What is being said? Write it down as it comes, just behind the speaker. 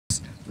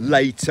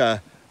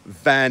later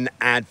than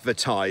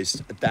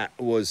advertised. That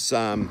was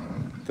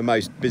the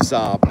most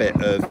bizarre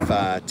bit of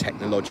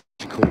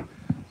technological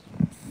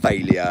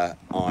failure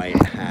I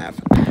have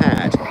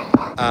had.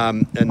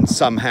 And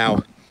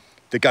somehow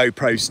the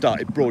GoPro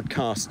started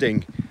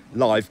broadcasting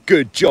live.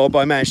 Good job,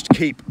 I managed to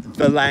keep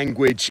the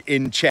language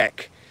in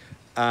check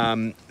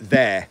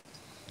there.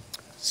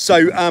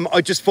 So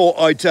I just thought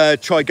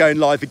I'd try going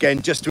live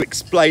again just to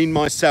explain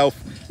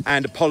myself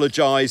and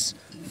apologise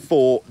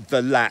for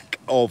the lack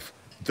of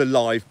the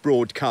live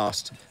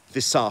broadcast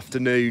this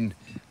afternoon.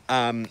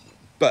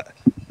 But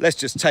let's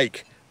just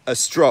take a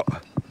stroll.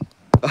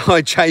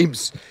 Hi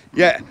James.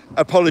 Yeah,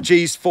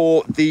 apologies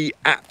for the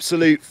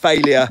absolute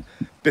failure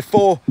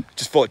before.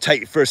 Just thought I'd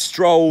take you for a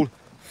stroll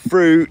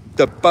through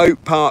the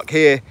boat park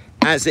here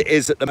as it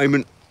is at the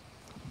moment.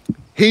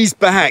 He's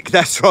back,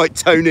 that's right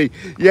Tony.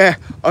 Yeah,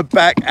 I'm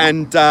back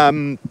and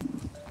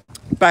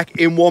back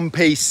in one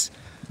piece.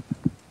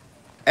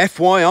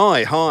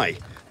 FYI, hi.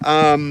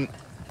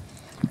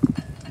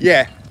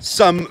 Yeah,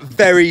 some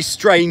very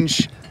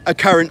strange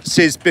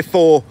occurrences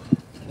before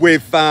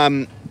with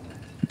the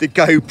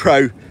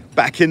GoPro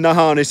back in the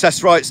harness.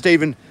 That's right,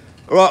 Stephen.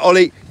 All right,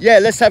 Ollie. Yeah,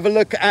 let's have a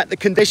look at the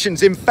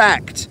conditions. In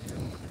fact,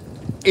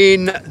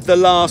 in the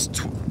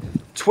last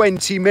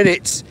 20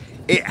 minutes,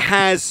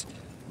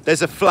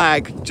 there's a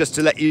flag just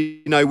to let you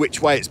know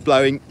which way it's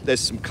blowing. There's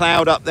some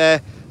cloud up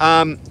there.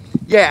 Yeah,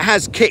 it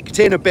has kicked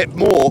in a bit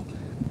more.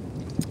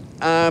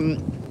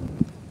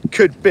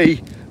 Could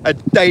be a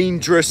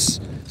dangerous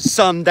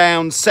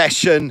sundown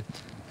session.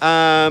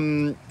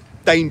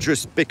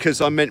 Dangerous because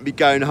I'm meant to be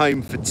going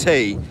home for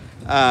tea,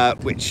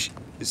 which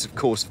is of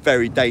course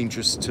very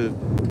dangerous to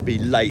be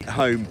late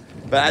home.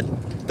 But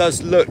that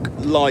does look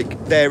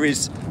like there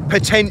is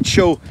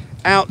potential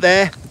out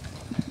there.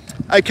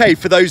 Okay,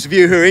 for those of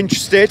you who are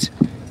interested,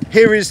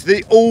 here is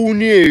the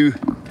all-new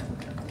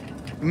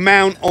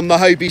mount on the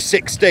Hobie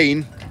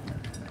 16.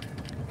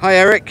 Hi,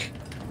 Eric.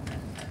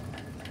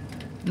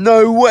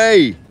 No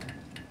way.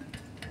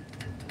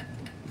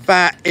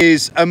 That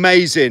is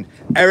amazing.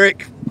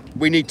 Eric,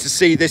 we need to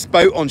see this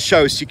boat on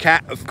Show Us Your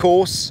Cat, of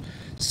course.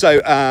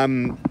 So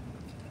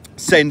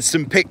send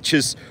some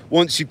pictures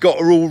once you've got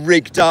her all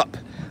rigged up,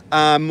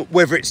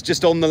 whether it's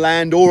just on the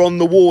land or on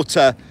the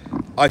water.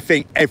 I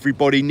think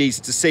everybody needs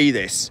to see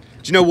this.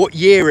 Do you know what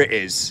year it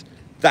is?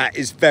 That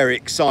is very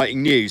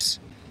exciting news.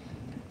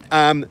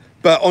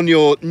 But on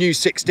your new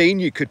 16,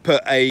 you could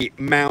put a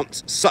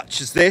mount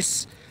such as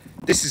this.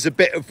 This is a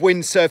bit of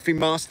windsurfing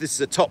mast. This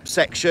is a top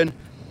section.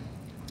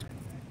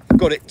 I've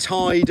got it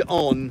tied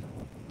on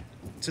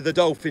to the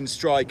Dolphin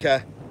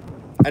Striker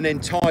and then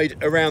tied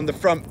around the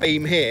front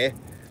beam here.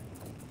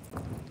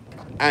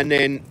 And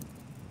then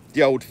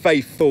the old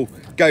faithful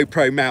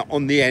GoPro mount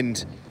on the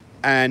end.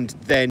 And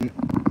then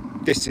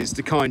this is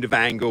the kind of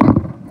angle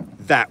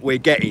that we're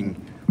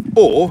getting,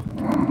 or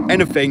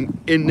anything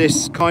in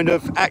this kind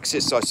of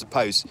axis, I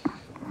suppose.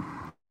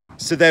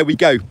 So there we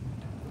go.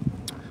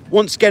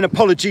 Once again,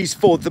 apologies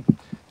for the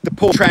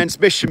poor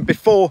transmission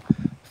before.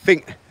 I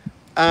think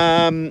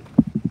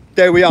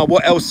there we are.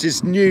 What else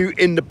is new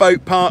in the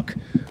boat park?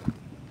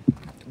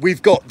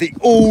 We've got the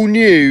all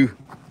new,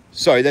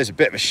 sorry, there's a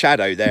bit of a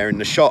shadow there in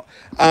the shot,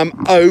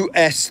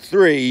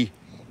 OS3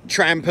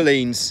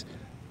 trampolines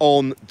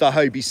on the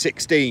Hobie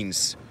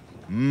 16s.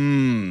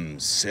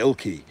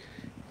 Silky.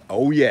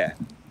 Oh yeah.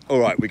 All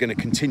right, we're going to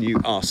continue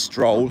our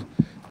stroll.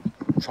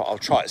 I'll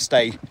try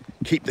to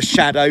keep the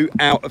shadow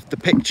out of the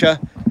picture.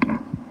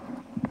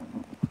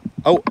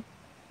 Oh,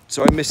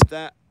 sorry, I missed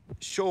that.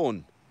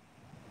 Sean.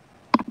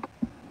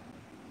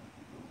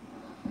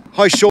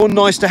 Hi Sean,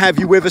 nice to have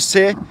you with us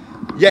here.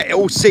 Yeah, it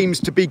all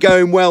seems to be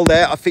going well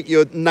there. I think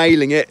you're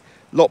nailing it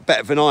a lot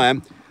better than I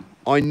am.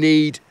 I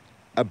need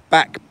a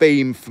back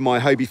beam for my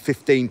Hobie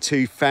 15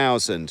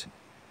 2000.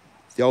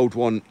 The old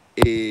one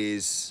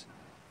is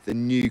the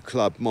new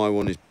club. My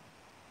one is...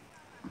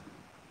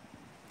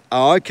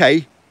 Oh,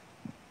 okay.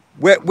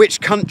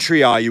 Which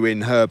country are you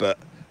in, Herbert?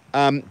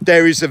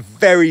 There is a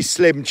very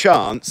slim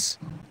chance.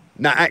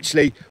 Now,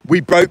 actually,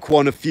 we broke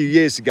one a few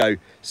years ago,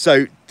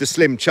 so the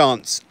slim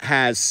chance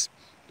has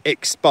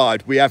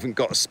expired. We haven't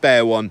got a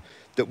spare one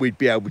that we'd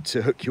be able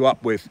to hook you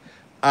up with.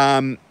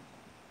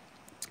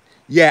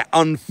 Yeah,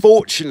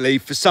 unfortunately,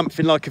 for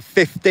something like a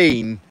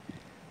 15,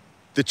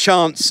 the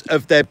chance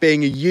of there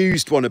being a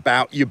used one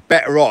about, you're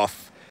better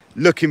off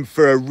looking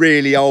for a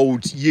really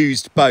old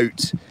used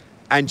boat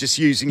and just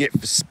using it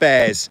for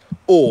spares,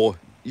 or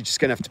you're just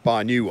going to have to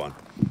buy a new one.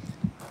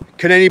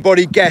 Can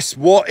anybody guess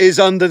what is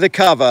under the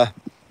cover?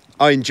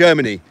 Oh, in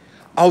Germany.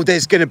 Oh, you're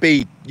going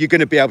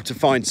to be able to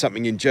find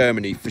something in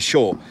Germany for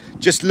sure.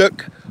 Just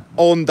look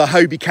on the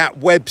Hobie Cat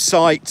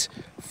website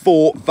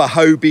for the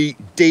Hobie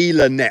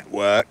dealer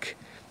network,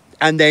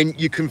 and then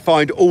you can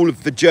find all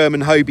of the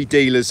German Hobie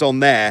dealers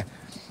on there.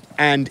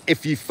 And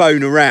if you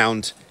phone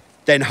around,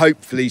 then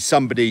hopefully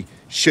somebody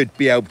should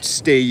be able to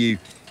steer you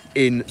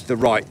in the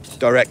right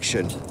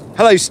direction.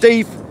 Hello,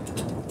 Steve.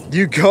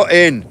 You got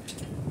in.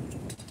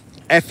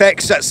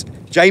 FX, that's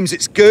James,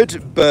 it's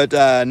good, but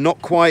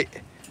not quite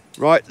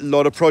Right, a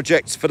lot of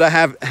projects for the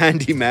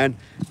handyman.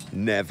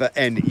 Never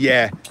end.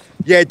 Yeah,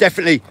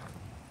 definitely.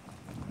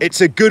 It's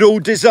a good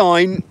old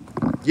design.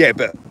 Yeah,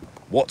 but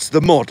what's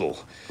the model?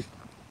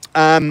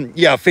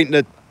 Yeah, I think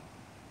the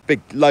big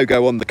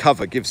logo on the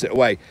cover gives it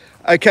away.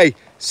 Okay,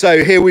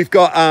 so here we've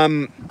got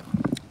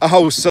a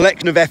whole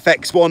selection of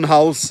FX1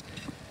 hulls.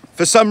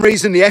 For some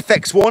reason, the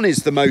FX1 is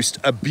the most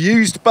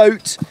abused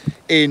boat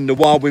in the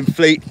Wildwind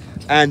fleet,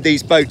 and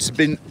these boats have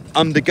been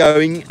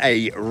undergoing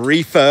a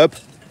refurb,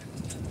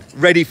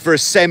 ready for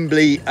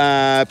assembly.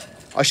 I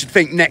should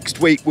think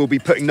next week we'll be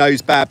putting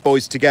those bad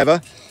boys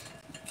together.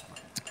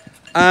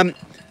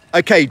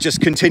 Okay,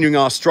 just continuing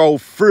our stroll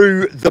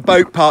through the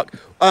boat park.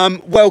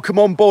 Welcome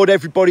on board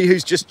everybody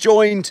who's just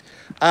joined.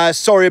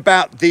 Sorry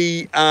about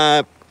the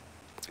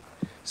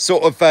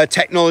sort of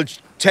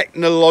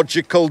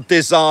technological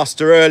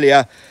disaster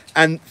earlier,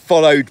 and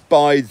followed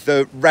by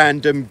the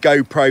random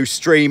GoPro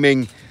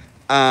streaming,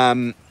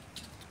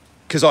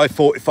 because I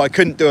thought if I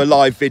couldn't do a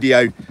live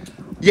video,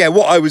 yeah,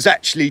 what I was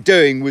actually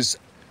doing was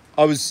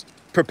I was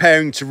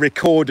preparing to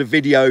record a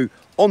video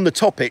on the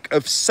topic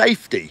of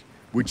safety,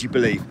 would you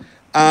believe?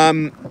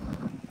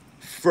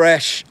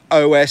 Fresh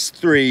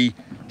OS3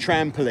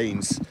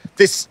 trampolines.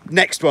 This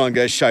next one I'm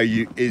going to show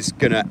you is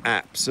going to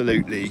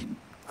absolutely...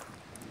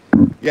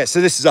 Yeah, so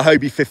this is a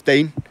Hobie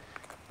 15.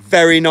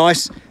 Very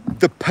nice.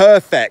 The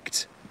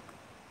perfect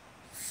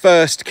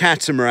first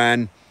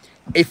catamaran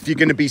if you're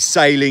going to be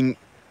sailing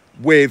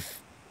with,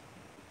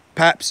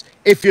 perhaps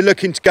if you're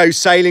looking to go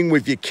sailing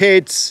with your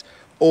kids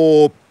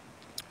or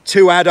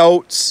two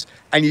adults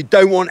and you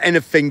don't want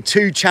anything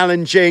too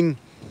challenging.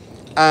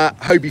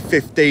 Hobie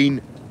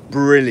 15,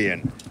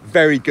 brilliant.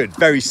 Very good,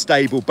 very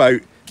stable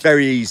boat,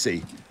 very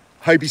easy.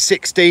 Hobie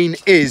 16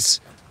 is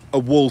a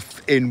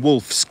wolf in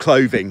wolf's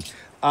clothing.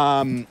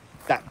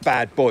 That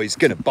bad boy's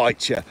gonna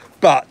bite you,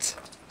 but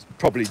it's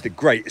probably the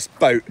greatest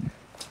boat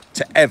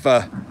to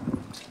ever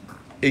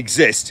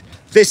exist.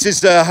 This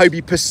is the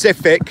Hobie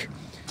Pacific,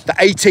 the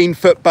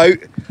 18-foot boat,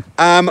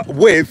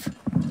 with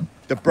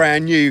the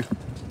brand new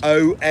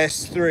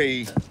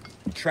OS3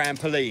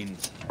 trampoline.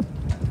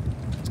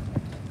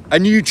 A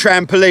new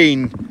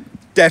trampoline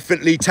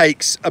definitely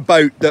takes a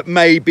boat that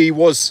maybe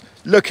was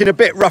looking a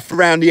bit rough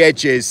around the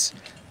edges,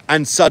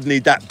 and suddenly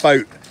that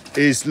boat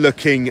is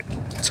looking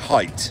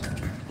tight.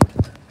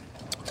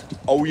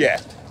 Oh yeah,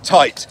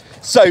 tight.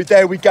 So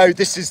there we go.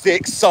 This is the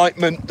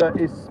excitement that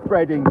is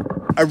spreading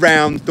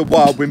around the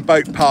Wildwind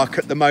Boat Park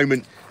at the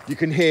moment. You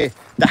can hear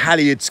the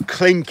halyards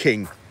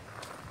clinking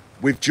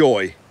with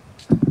joy.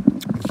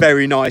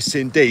 Very nice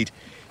indeed.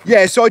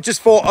 Yeah, so I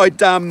just thought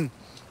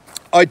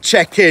I'd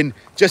check in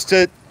just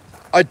to,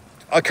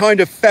 I kind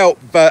of felt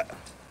that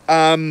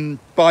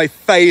by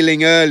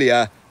failing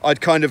earlier,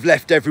 I'd kind of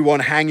left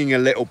everyone hanging a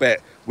little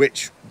bit,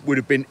 which would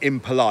have been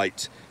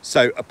impolite.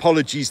 So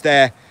apologies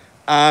there.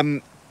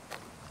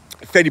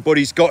 If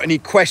anybody's got any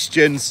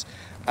questions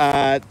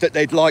that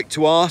they'd like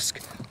to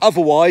ask,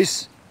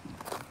 otherwise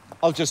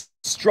I'll just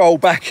stroll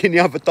back in the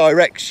other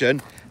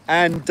direction,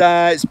 and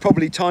it's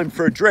probably time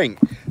for a drink.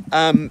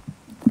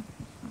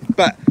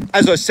 But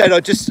as I said,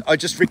 I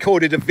just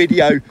recorded a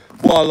video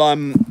while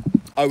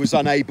I was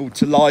unable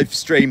to live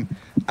stream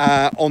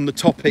on the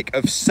topic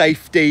of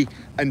safety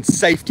and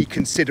safety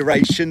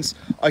considerations.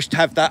 I should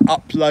have that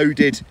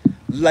uploaded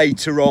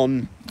later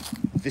on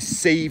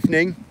this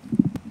evening.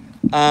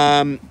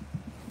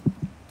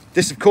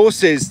 This of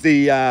course is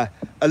the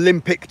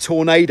Olympic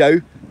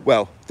Tornado,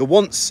 well, the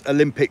once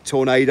Olympic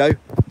Tornado.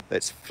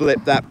 Let's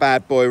flip that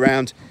bad boy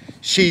around.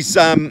 She's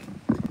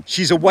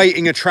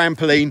awaiting a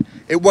trampoline.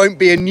 It won't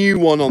be a new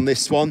one on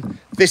this one.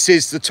 This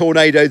is the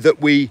Tornado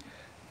that we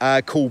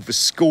call the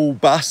school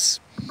bus.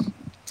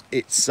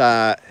 It's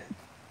the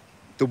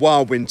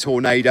Wildwind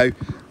Tornado.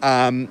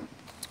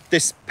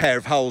 This pair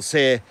of hulls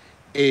here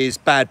is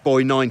Bad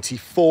Boy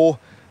 94,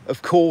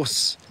 of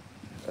course.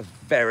 A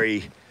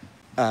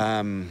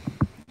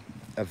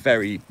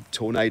very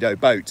tornado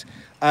boat.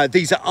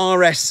 These are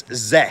RS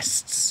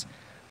Zests.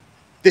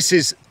 This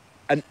is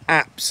an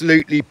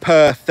absolutely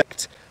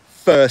perfect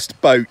first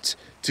boat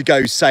to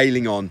go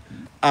sailing on,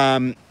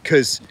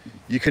 because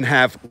you can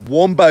have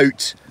one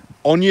boat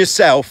on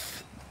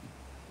yourself.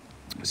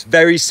 It's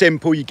very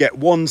simple. You get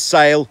one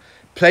sail,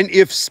 plenty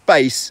of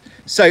space.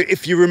 So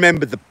if you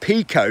remember the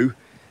Pico,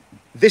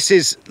 this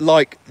is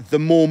like the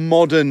more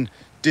modern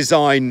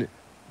design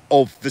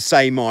of the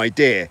same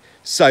idea.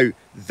 So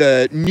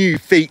the new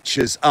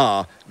features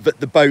are that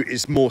the boat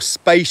is more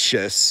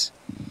spacious,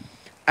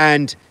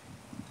 and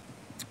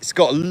it's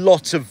got a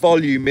lot of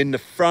volume in the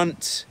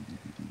front,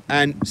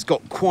 and it's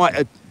got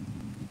quite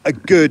a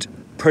good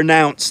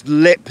pronounced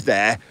lip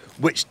there,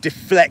 which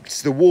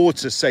deflects the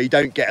water so you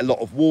don't get a lot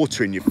of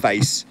water in your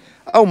face.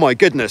 Oh my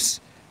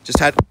goodness, just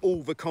had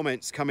all the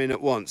comments come in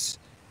at once.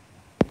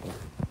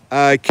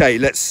 Okay,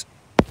 and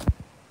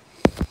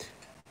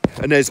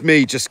there's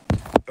me just,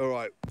 all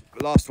right,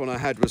 the last one I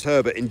had was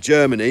Herbert in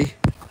Germany.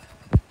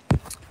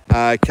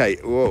 Okay,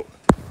 whoa.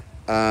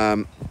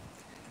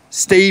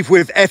 Steve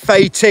with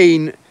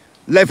F18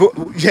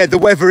 Yeah, the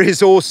weather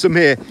is awesome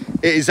here.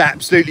 It is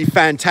absolutely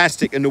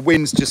fantastic, and the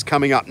wind's just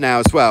coming up now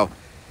as well.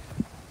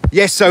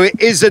 Yes, so it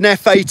is an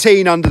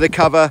F-18 under the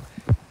cover.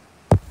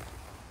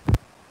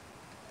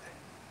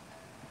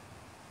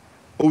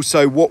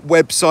 Also, what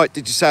website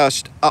did you say I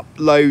should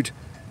upload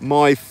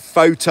my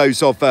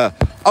photos of her?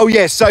 Oh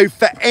yeah, so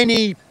for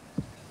any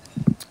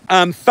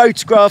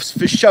photographs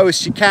for Show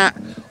Us Your Cat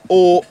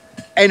or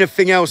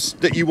anything else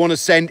that you want to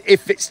send,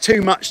 if it's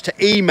too much to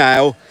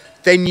email,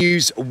 then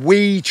use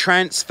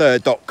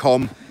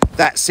WeTransfer.com.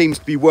 That seems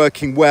to be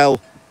working well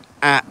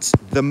at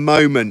the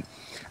moment.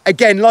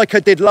 Again, like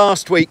I did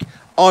last week,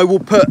 I will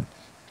put,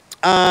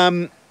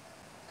 where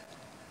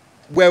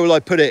will I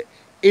put it?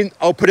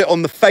 I'll put it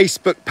on the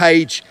Facebook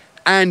page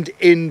and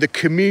in the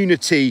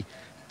community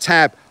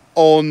tab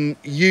on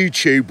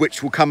YouTube,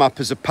 which will come up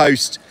as a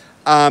post,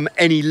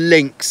 any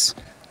links,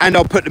 and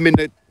I'll put them in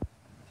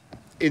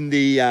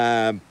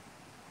the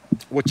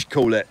what you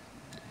call it,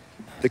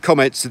 the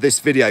comments of this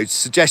video.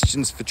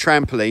 Suggestions for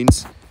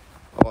trampolines.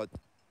 Oh,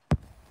 I'm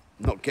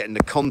not getting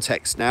the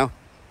context now.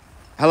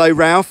 Hello,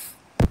 Ralph.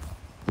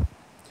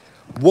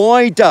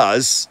 Why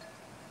does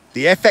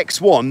the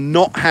FX1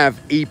 not have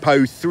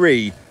EPO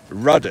 3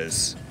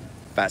 rudders?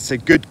 That's a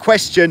good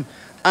question.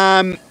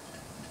 The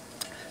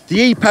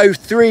EPO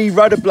 3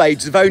 rudder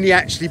blades have only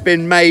actually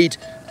been made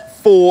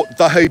for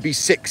the Hobie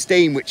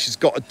 16, which has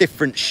got a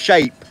different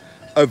shape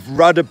of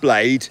rudder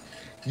blade.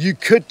 You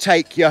could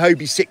take your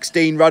Hobie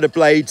 16 rudder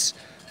blades,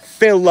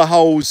 fill the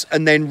holes,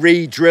 and then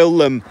re-drill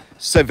them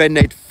so then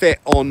they'd fit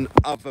on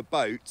other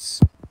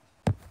boats.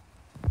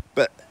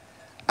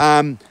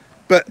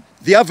 But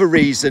the other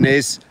reason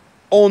is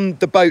on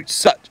the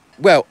boats,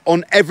 well,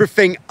 on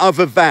everything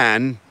other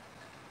than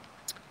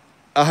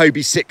a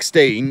Hobie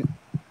 16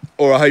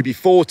 or a Hobie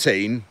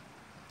 14,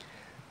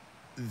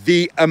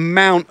 the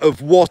amount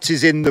of what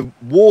is in the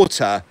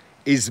water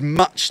is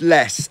much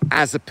less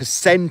as a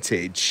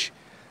percentage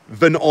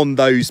than on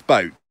those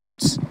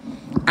boats.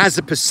 As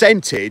a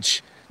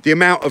percentage, the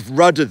amount of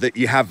rudder that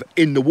you have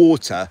in the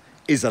water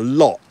is a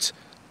lot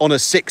on a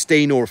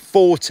 16 or a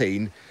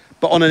 14,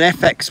 but on an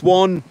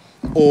FX1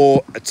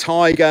 or a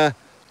Tiger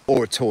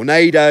or a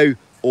Tornado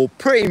or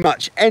pretty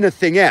much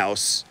anything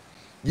else,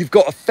 you've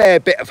got a fair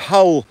bit of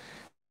hull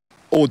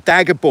or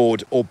dagger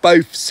board or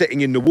both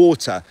sitting in the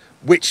water,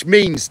 which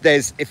means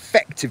there's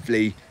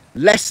effectively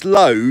less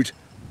load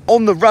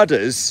on the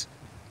rudders,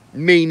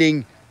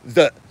 meaning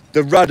that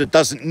the rudder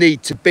doesn't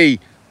need to be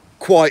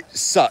quite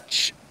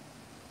such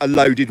a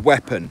loaded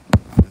weapon.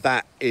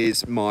 That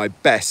is my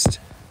best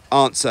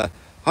answer.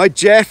 Hi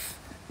Jeff,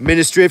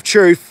 Ministry of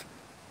Truth.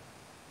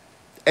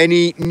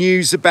 Any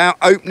news about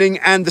opening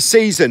and the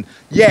season?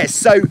 Yes,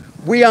 so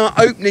we are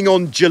opening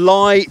on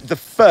July the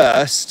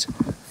 1st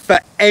for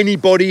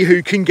anybody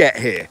who can get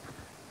here.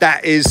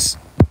 That's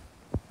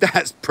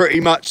pretty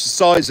much the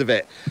size of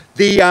it.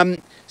 The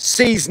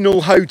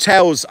seasonal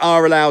hotels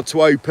are allowed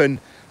to open.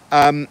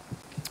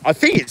 I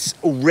think it's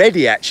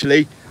already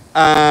actually.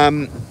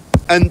 And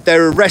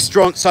there are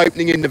restaurants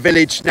opening in the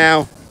village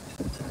now.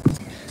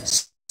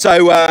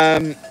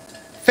 So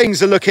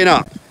things are looking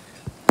up.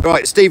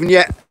 Right, Stephen,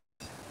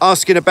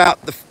 asking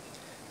about the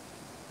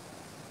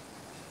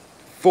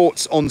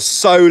thoughts on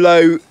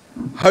solo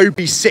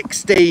Hobie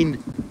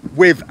 16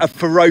 with a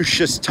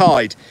ferocious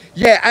tide.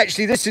 Yeah,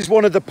 actually, this is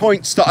one of the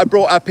points that I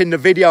brought up in the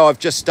video I've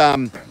just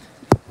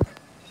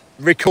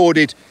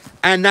recorded,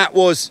 and that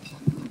was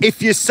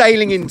if you're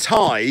sailing in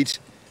tide,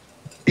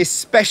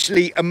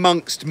 especially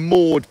amongst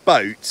moored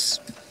boats,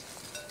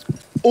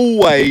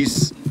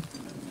 always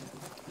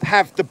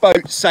have the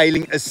boat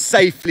sailing as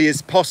safely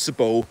as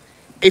possible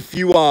if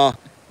you are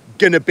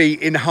going to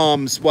be in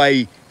harm's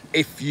way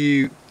if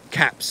you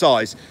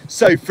capsize.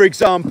 So for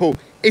example,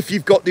 if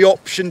you've got the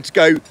option to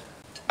go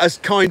as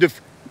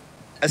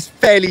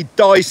fairly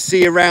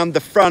dicey around the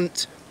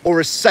front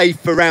or as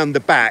safe around the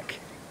back,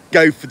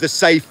 go for the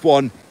safe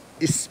one,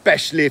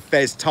 especially if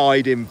there's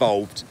tide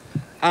involved.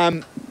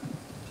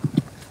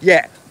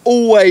 Yeah,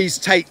 always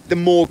take the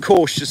more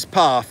cautious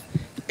path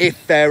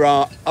if there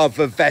are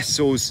other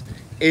vessels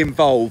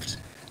involved.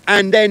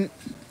 And then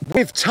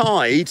with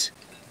tide,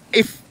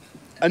 if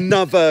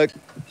another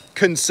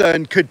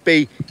concern could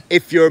be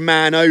if you're a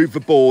man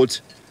overboard.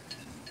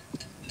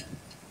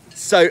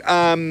 So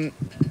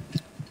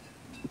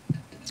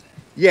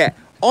yeah,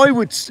 I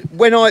would,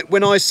 when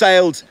I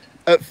sailed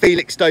at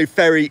Felixstowe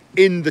Ferry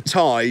in the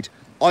tide,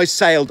 I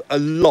sailed a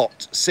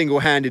lot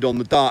single-handed on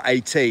the Dart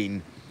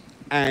 18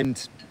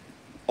 and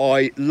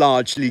I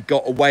largely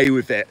got away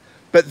with it.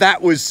 But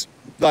that was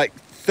like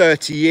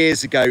 30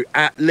 years ago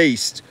at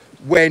least,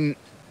 when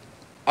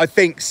I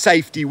think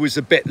safety was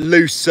a bit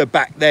looser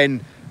back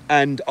then,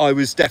 and I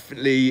was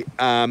definitely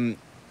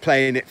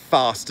playing it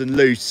fast and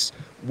loose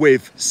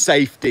with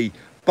safety.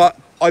 But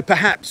I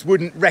perhaps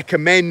wouldn't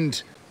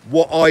recommend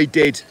what I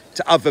did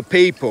to other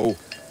people,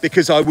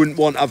 because I wouldn't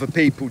want other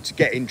people to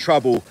get in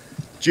trouble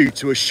due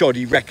to a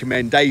shoddy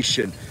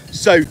recommendation.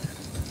 So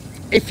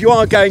if you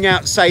are going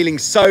out sailing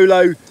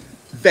solo,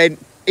 then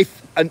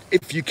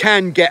if you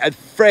can get a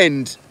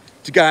friend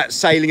to go out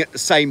sailing at the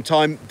same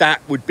time,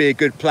 that would be a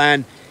good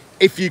plan.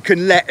 If you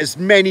can let as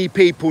many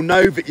people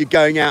know that you're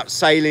going out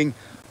sailing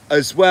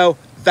as well,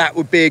 that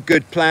would be a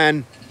good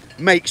plan.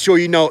 Make sure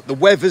you know what the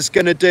weather's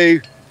going to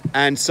do,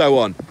 and so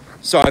on.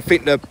 So I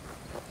think the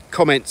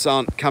comments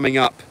aren't coming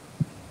up.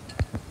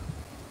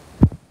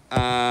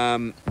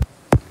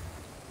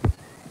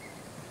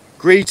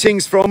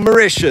 Greetings from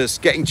Mauritius.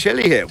 Getting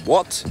chilly here.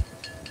 What?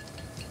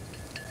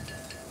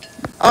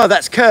 Oh,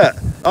 that's Kurt.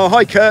 Oh,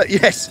 hi, Kurt.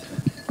 Yes.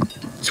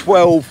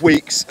 12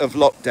 weeks of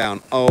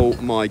lockdown. Oh,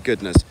 my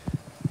goodness.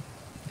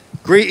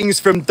 Greetings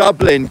from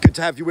Dublin. Good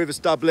to have you with us,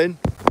 Dublin.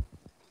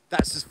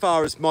 That's as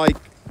far as my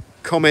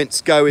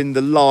comments go in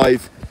the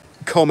live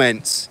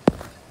comments.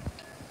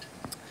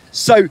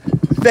 So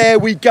there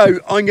we go.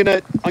 I'm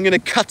gonna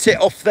cut it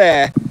off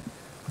there.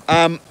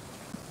 I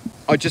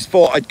just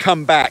thought I'd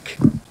come back.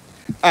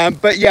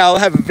 But yeah, I'll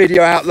have a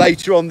video out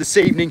later on this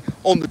evening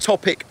on the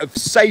topic of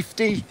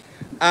safety.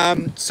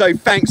 So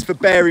thanks for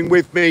bearing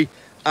with me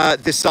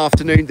this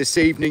afternoon, this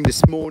evening,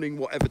 this morning,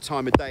 whatever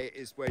time of day it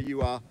is where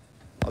you are.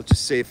 I'll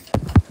just see if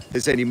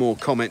there's any more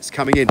comments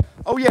coming in.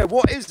 Oh yeah,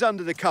 what is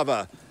under the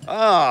cover?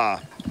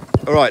 Ah,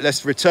 all right,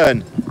 let's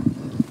return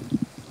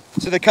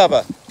to the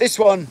cover. This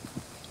one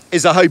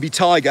is a Hobie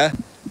Tiger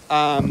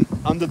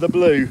under the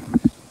blue.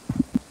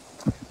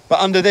 But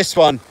under this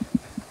one,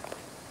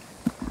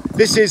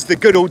 this is the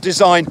good old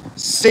design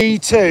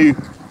C2.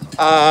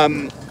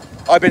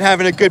 I've been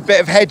having a good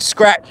bit of head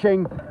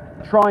scratching,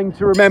 trying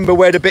to remember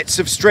where the bits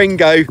of string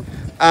go.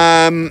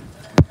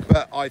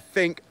 But I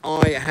think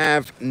I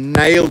have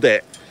nailed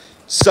it.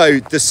 So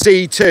the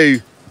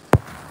C2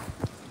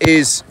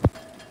 is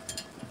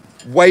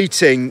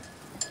waiting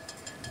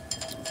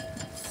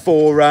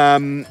for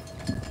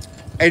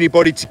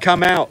anybody to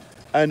come out,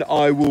 and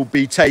I will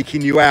be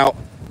taking you out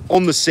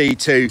on the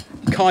C2,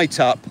 kite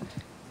up,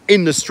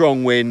 in the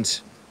strong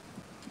wind,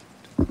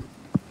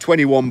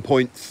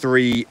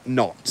 21.3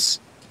 knots.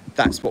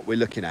 That's what we're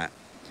looking at.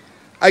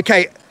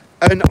 Okay,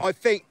 and I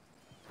think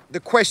the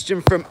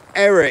question from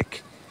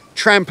Eric,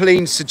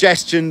 trampoline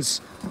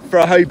suggestions for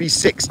a Hobie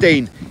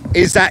 16,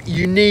 is that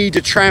you need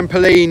a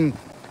trampoline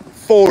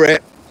for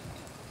it.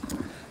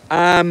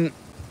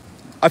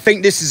 I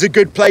think this is a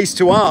good place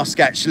to ask,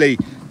 actually,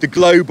 the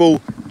global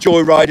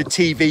Joyrider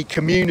TV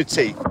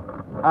community.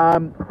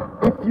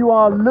 If you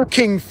are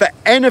looking for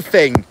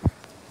anything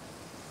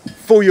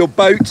for your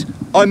boat,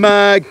 I'm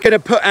going to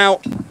put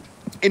out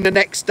in the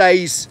next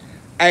days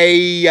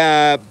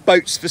a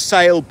boats for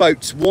sale,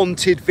 boats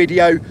wanted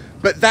video,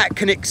 but that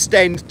can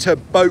extend to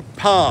boat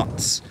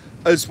parts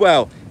as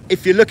well.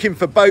 If you're looking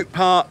for boat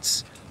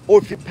parts,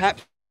 or if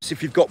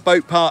you've got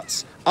boat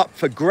parts up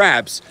for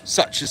grabs,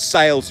 such as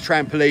sails,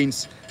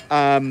 trampolines,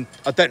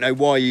 I don't know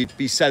why you'd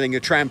be selling a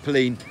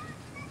trampoline.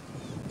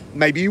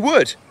 Maybe you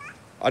would,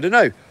 I don't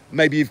know.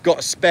 Maybe you've got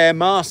a spare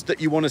mast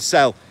that you want to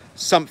sell,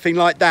 something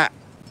like that.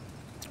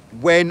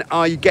 When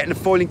are you getting a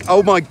foiling?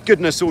 Oh my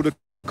goodness, all the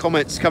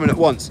comments coming at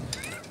once.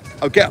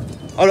 Okay,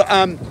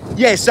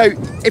 yeah, so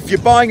if you're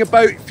buying a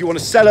boat, if you want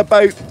to sell a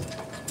boat,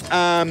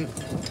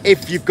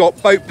 if you've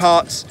got boat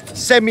parts,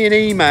 send me an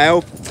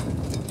email.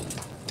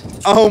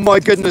 Oh my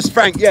goodness,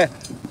 Frank, yeah.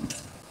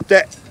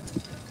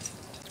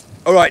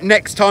 All right,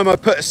 next time I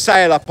put a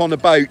sail up on a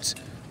boat,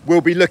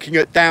 we'll be looking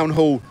at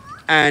downhaul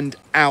and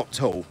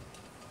outhaul.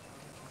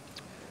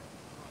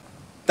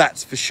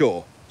 That's for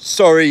sure.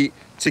 Sorry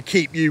to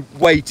keep you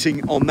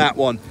waiting on that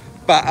one,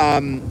 but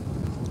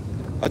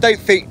I don't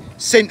think,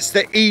 since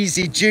the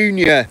Easy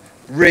Junior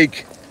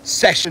rig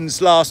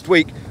sessions last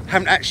week,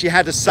 haven't actually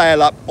had a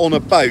sail up on a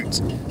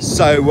boat,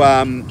 so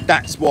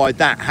that's why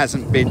that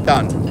hasn't been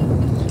done.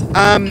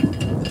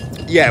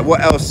 Yeah,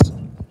 what else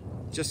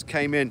just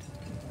came in?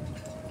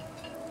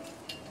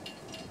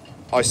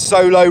 I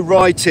solo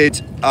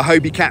righted a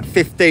Hobie Cat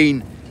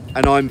 15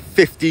 and I'm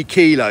 50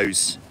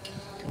 kilos.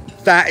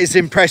 That is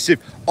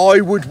impressive.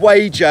 I would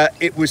wager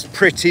it was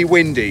pretty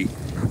windy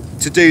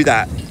to do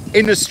that.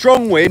 In a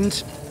strong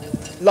wind,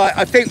 like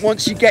I think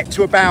once you get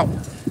to about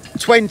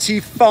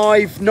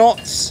 25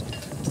 knots,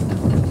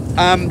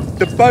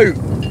 the boat,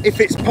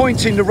 if it's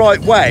pointing the right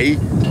way,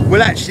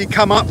 will actually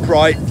come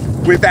upright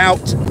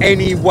without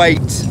any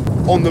weight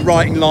on the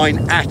righting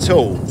line at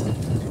all.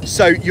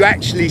 So you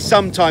actually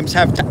sometimes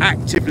have to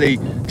actively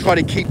try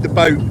to keep the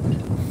boat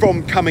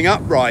from coming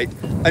upright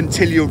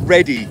until you're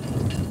ready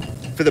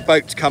for the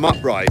boat to come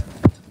upright.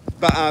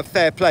 But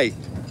fair play.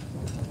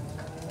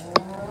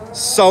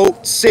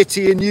 Salt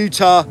City in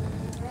Utah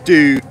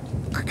do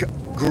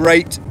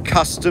great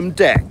custom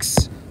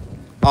decks.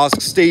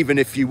 Ask Stephen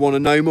if you want to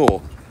know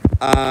more.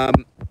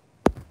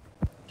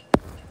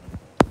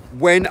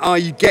 When are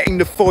you getting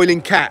the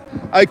foiling cat?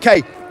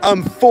 Okay,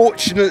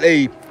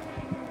 unfortunately,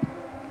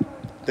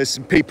 there's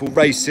some people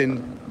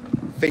racing,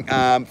 I think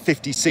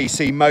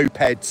 50cc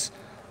mopeds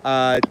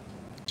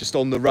just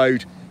on the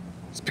road.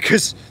 It's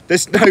because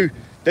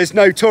there's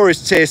no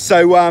tourists here,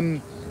 so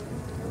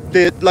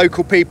the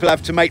local people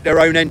have to make their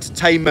own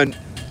entertainment.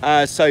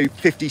 So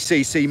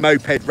 50cc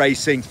moped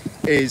racing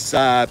is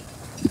the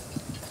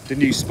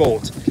new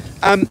sport.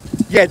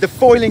 yeah, the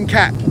foiling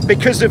cap,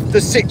 because of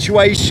the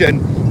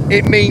situation,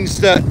 it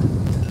means that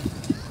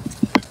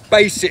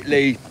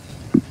basically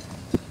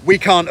we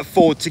can't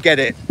afford to get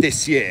it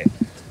this year.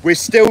 We're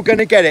still going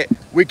to get it.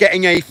 We're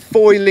getting a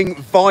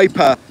foiling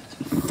Viper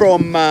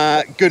from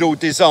Goodall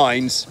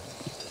Designs,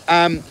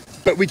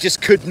 but we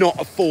just could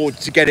not afford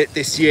to get it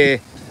this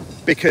year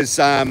because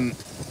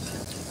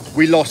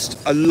we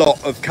lost a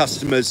lot of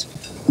customers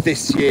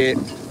this year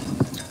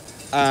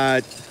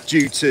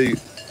due to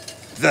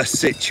the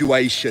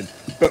situation.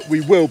 But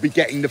we will be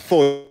getting the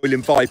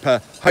foiling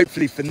Viper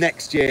hopefully for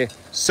next year.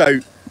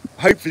 So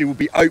hopefully we'll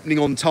be opening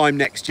on time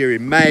next year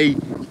in May,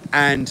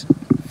 and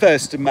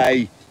 1st of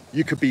May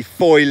you could be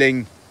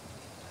foiling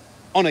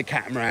on a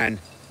catamaran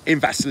in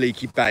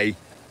Vasiliki Bay,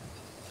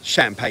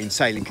 champagne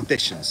sailing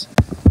conditions.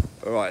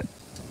 All right.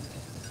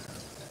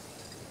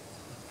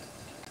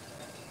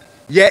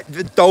 Yeah,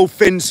 the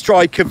Dolphin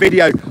Striker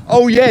video.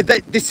 Oh yeah,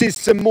 this is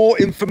some more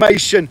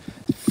information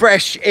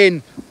fresh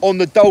in on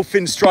the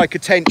Dolphin Striker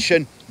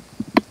tension.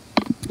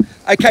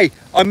 Okay,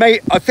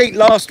 I think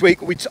last week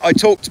I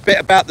talked a bit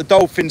about the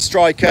Dolphin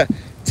Striker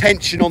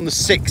tension on the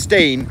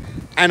 16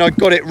 and I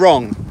got it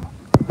wrong.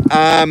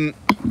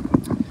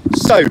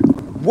 So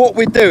what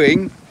we're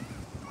doing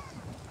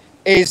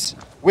is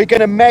we're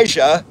going to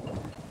measure,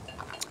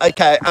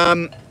 okay,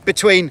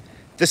 between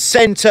the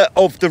center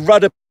of the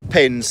rudder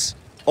pins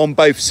on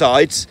both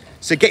sides.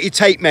 So get your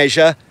tape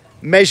measure,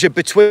 measure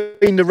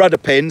between the rudder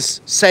pins,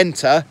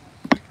 center,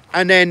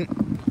 and then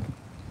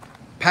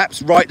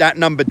perhaps write that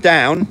number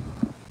down,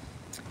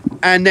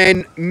 and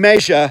then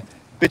measure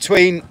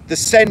between the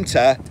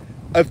center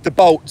of the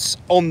bolts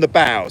on the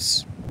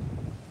bows.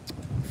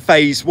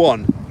 Phase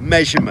 1,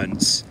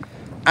 measurements.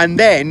 And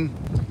then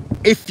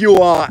if you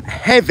are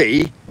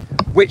heavy,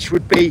 which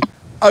would be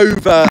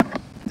over,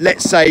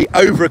 let's say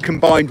over a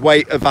combined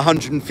weight of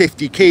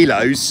 150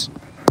 kilos,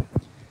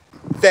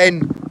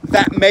 then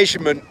that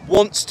measurement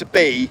wants to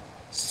be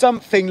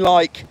something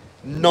like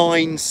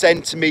 9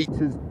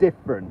 centimeters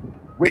different,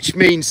 which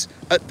means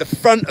at the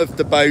front of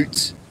the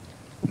boat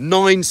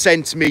 9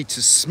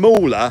 centimeters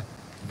smaller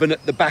than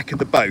at the back of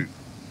the boat.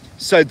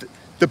 So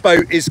the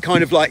boat is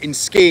kind of like, in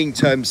skiing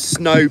terms,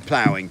 snow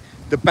ploughing.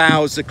 The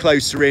bows are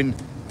closer in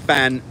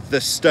than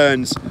the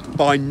sterns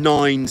by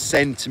 9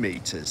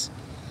 centimeters.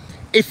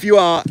 If you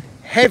are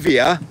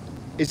heavier,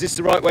 is this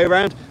the right way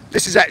around?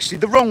 This is actually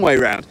the wrong way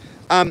around.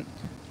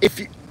 If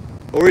you,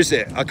 or is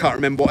it? I can't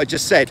remember what I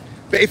just said.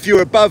 But if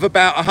you're above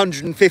about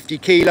 150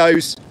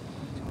 kilos,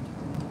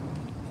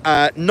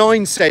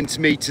 9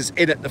 centimeters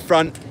in at the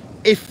front.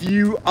 If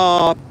you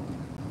are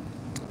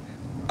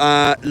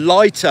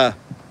lighter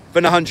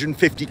than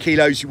 150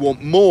 kilos, you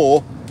want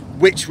more,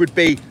 which would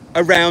be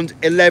around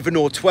 11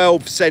 or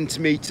 12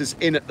 centimeters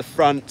in at the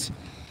front.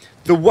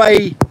 The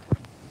way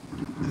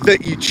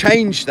that you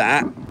change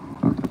that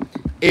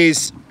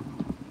is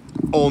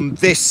on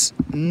this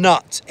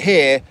nut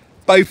here,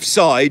 both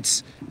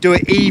sides, do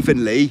it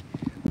evenly.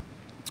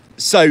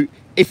 So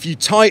if you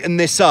tighten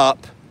this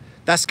up,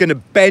 that's going to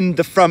bend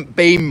the front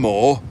beam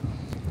more,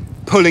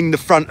 pulling the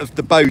front of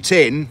the boat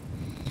in.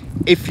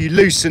 If you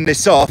loosen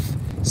this off,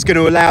 it's going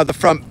to allow the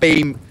front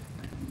beam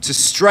to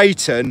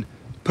straighten,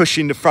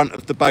 pushing the front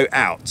of the boat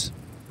out.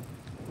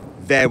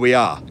 There we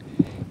are.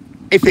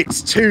 If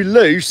it's too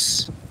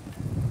loose,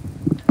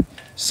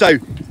 so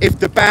if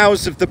the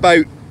bows of the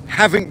boat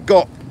haven't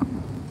got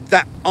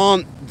that,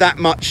 aren't that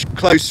much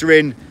closer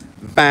in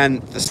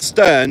than the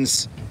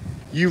sterns,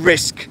 you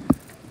risk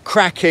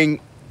cracking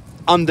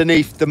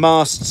underneath the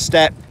mast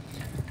step,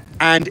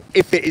 and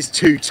if it is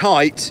too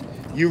tight,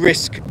 you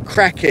risk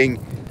cracking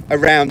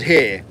around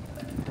here.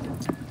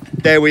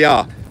 There we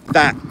are.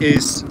 That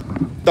is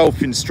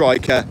Dolphin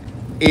Striker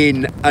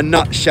in a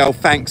nutshell.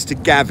 Thanks to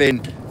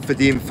Gavin for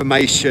the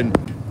information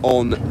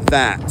on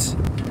that.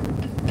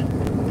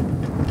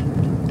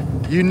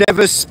 You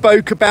never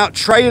spoke about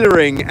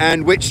trailering,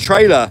 and which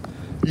trailer?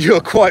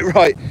 You're quite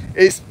right.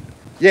 It's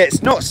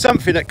not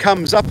something that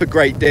comes up a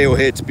great deal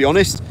here, to be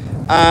honest.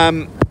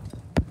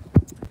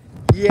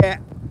 Yeah,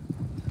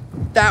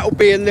 that'll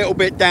be a little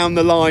bit down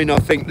the line, I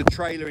think, the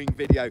trailering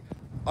video.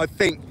 I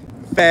think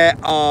there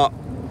are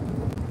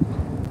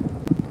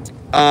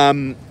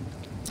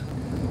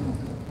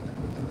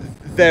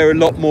a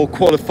lot more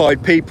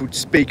qualified people to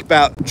speak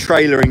about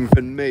trailering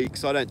than me,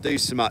 because I don't do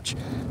so much.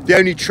 The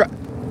only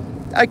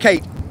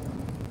okay,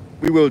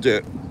 we will do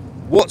it.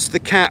 What's the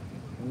cat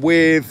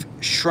with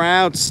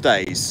shroud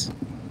stays?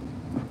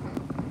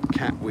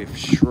 Cat with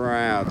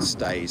shroud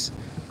stays.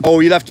 Oh,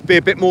 you'll have to be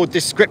a bit more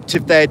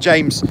descriptive there,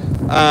 James,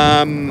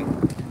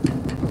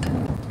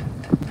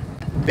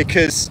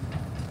 because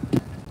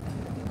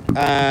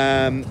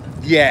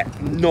yeah,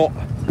 not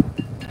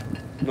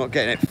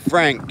getting it.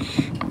 Frank,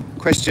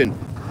 question.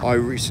 I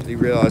recently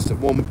realised that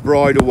one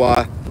bridle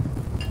wire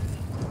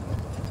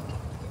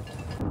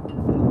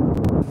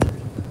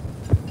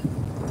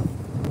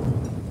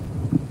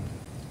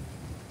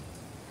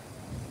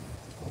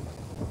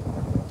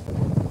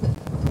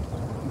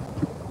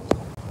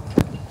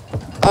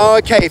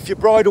okay, if your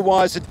bridle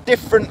wires are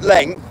different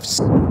lengths,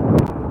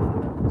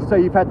 so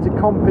you've had to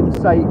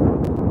compensate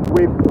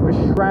with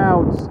the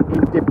shrouds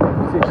in different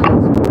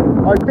positions.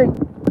 I think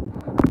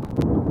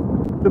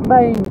the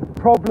main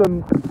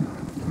problem,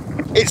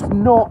 it's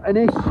not an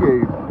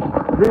issue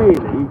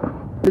really.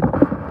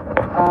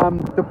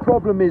 The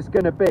problem is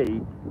going to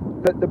be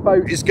that the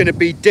boat is going to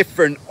be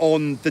different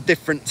on the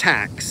different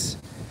tacks.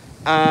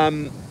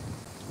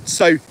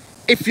 So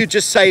if you're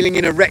just sailing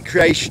in a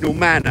recreational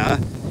manner,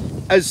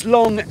 as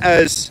long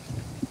as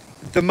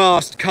the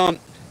mast can't,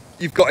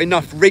 you've got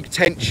enough rig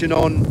tension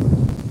on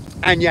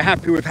and you're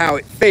happy with how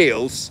it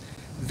feels,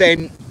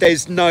 then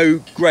there's no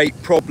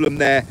great problem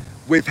there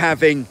with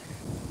having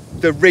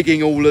the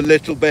rigging all a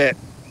little bit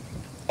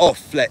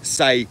off, let's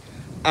say.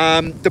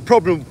 The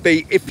problem would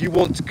be if you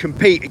want to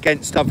compete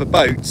against other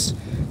boats,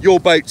 your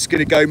boat's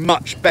going to go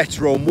much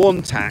better on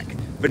one tack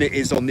than it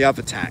is on the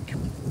other tack.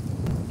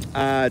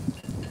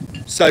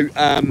 So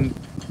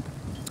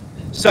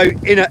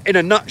in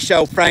a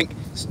nutshell, Frank,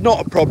 it's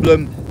not a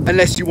problem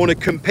unless you want to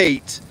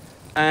compete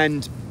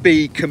and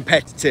be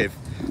competitive.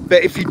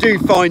 But if you do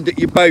find that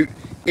your boat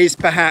is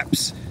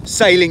perhaps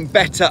sailing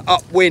better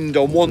upwind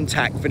on one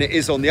tack than it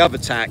is on the other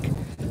tack,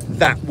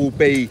 that will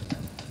be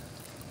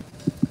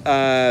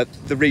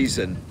the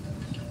reason.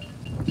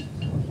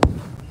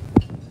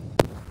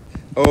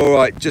 All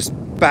right, just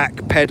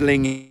back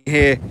pedaling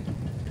here.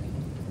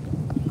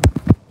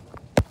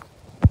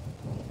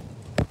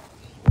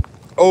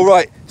 All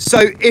right, so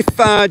if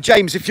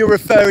James, if you're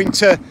referring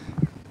to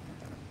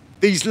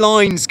these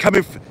lines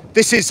coming,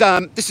 this is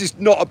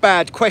not a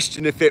bad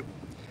question. If it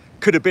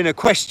could have been a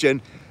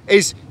question,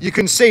 is you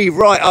can see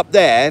right up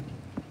there,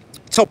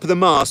 top of the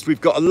mast, we've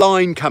got a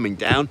line coming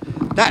down.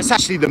 That's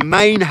actually the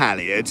main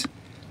halyard,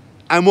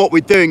 and what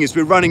we're doing is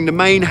we're running the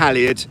main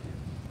halyard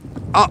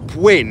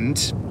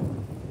upwind.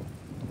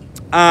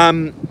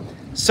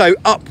 So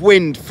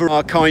upwind for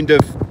our kind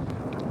of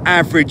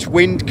average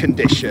wind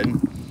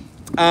condition,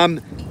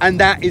 and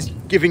that is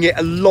giving it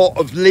a lot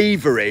of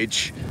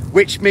leverage,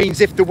 which means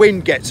if the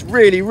wind gets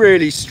really,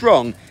 really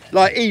strong,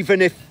 like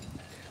even if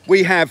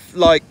we have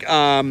like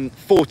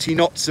 40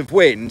 knots of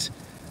wind,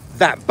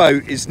 that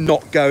boat is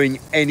not going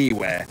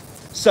anywhere.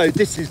 So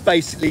this is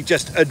basically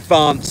just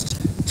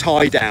advanced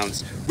tie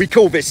downs. We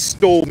call this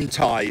storm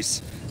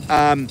ties,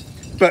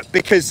 but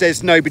because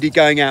there's nobody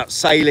going out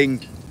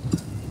sailing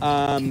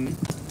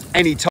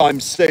anytime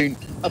soon,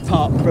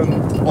 apart from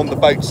on the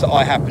boats that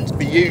I happen to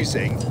be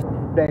using,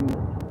 then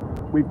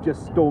we've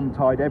just storm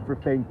tied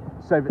everything,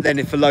 so that then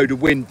if a load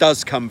of wind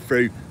does come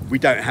through, we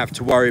don't have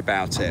to worry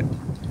about it.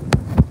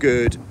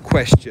 Good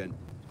question.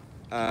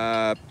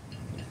 The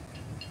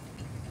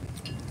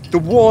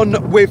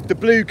one with the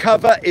blue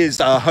cover is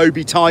a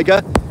Hobie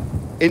Tiger,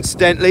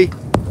 incidentally.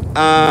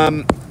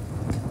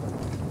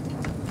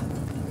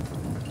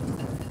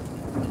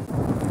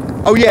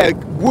 Oh yeah,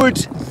 would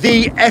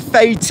the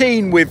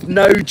F18 with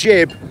no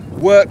jib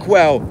work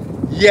well?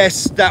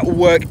 Yes, that will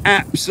work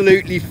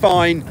absolutely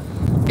fine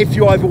if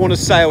you either want to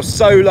sail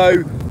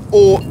solo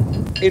or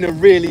in a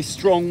really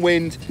strong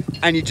wind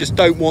and you just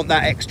don't want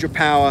that extra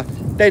power.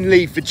 Then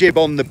leave the jib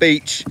on the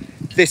beach.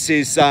 This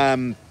is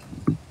a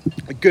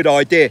good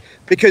idea,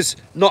 because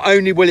not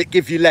only will it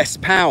give you less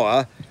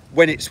power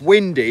when it's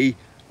windy,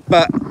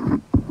 but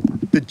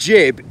the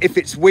jib, if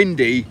it's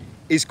windy,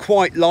 is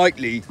quite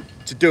likely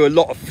to do a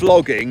lot of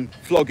flogging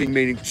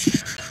meaning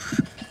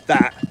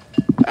that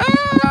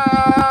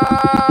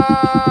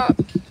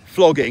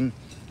flogging,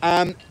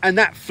 and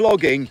that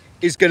flogging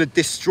is going to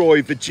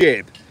destroy the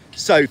jib.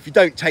 So if you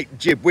don't take the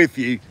jib with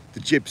you, the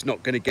jib's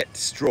not going to get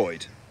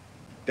destroyed.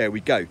 There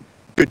we go.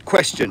 Good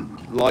question,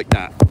 like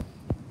that.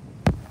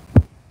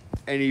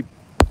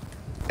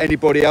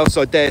 Anybody else?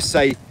 I dare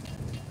say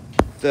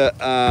that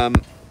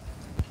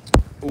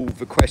all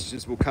the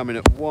questions will come in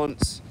at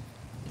once.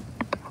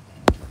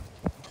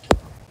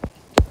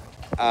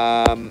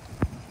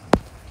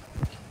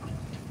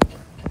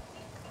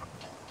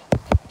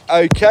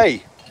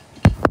 Okay,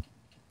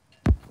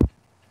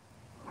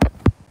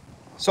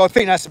 so I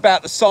think that's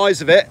about the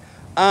size of it.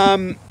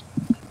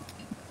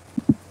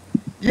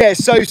 Yeah,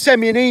 so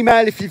send me an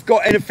email if you've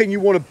got anything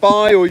you want to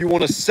buy or you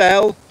want to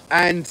sell,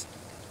 and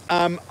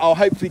I'll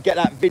hopefully get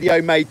that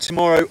video made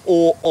tomorrow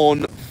or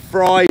on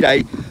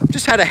Friday. I've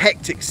just had a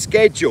hectic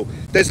schedule.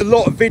 There's a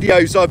lot of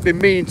videos I've been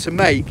meaning to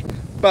make,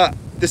 but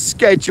the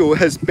schedule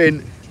has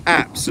been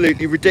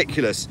absolutely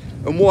ridiculous.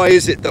 And why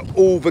is it that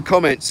all the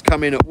comments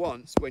come in at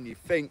once when you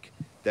think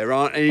there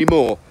aren't any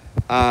more?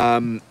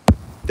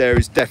 There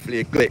is definitely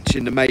a glitch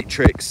in the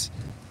matrix.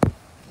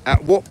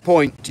 At what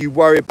point do you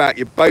worry about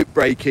your boat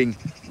breaking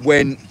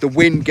when the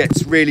wind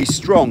gets really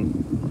strong?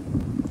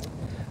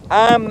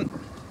 I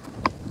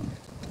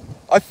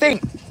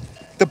think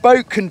the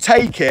boat can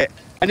take it,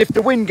 and if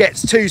the wind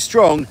gets too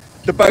strong,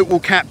 the boat will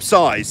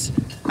capsize.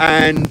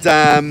 And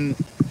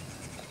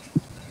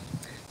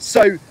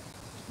so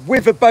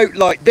with a boat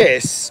like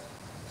this,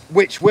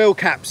 which will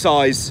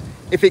capsize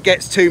if it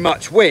gets too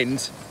much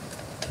wind,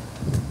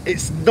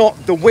 it's not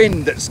the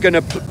wind that's going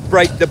to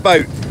break the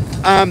boat.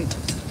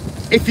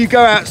 If you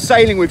go out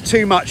sailing with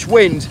too much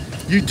wind,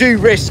 you do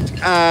risk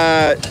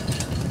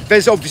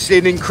there's obviously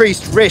an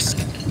increased risk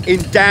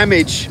in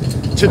damage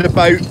to the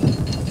boat,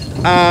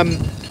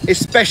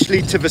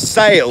 especially to the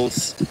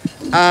sails.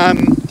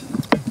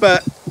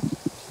 But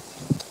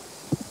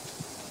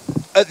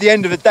at the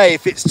end of the day,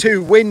 if it's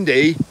too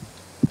windy,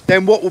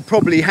 then what will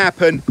probably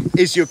happen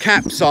is you'll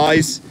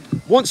capsize.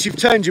 Once you've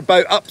turned your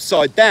boat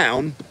upside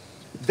down,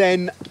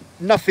 then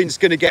nothing's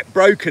going to get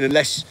broken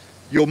unless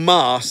your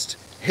mast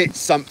hits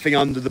something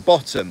under the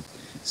bottom.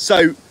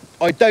 So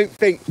I don't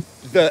think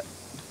that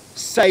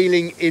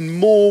sailing in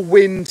more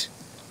wind,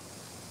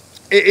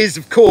 it is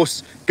of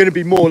course going to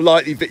be more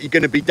likely that you're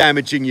going to be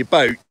damaging your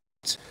boat,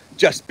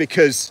 just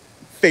because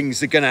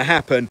things are going to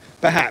happen.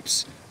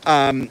 Perhaps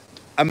a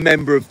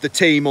member of the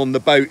team on the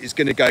boat is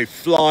going to go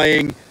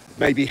flying,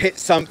 maybe hit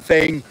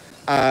something,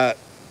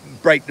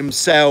 break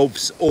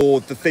themselves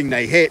or the thing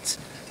they hit,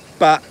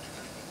 but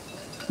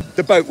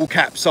the boat will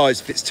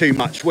capsize if it's too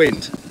much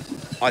wind,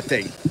 I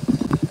think.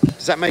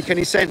 Does that make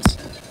any sense?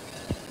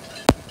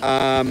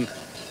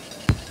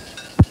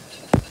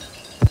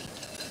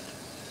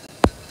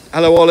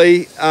 Hello,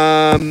 Ollie.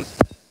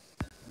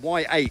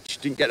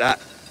 YH, didn't get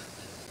that.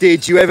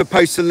 Did you ever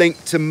post a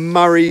link to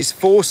Murray's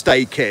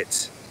forestay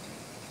kit?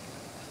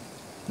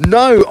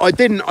 No, I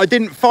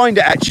didn't find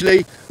it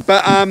actually,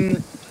 but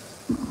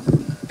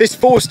this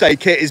forestay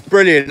kit is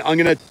brilliant.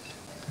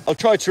 I'll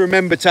try to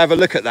remember to have a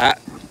look at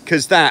that,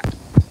 because that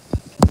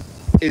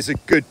is a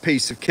good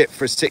piece of kit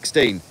for a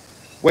 16.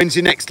 When's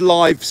your next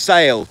live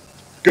sail?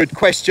 Good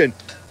question.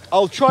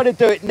 I'll try to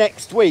do it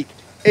next week.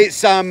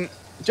 It's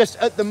just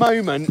at the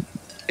moment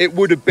it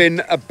would have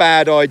been a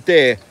bad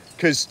idea,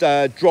 because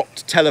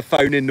dropped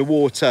telephone in the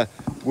water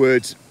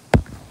would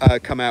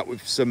come out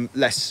with some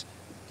less.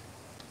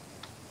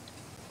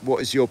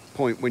 What is your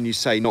point when you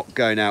say not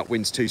going out,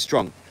 wind's too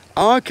strong?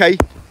 Oh, okay.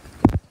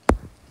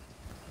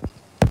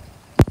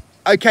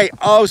 Okay,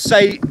 I'll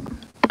say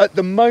at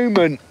the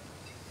moment,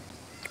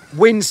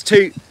 wind's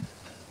too...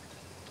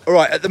 All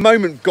right, at the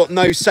moment, we've got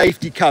no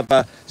safety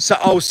cover, so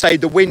I'll say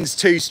the wind's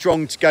too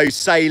strong to go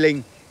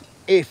sailing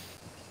if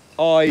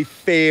I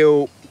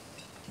feel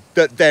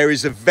that there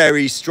is a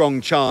very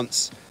strong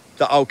chance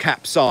that I'll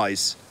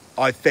capsize,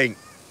 I think.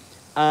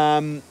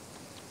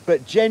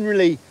 But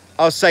generally,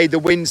 I'll say the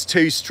wind's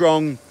too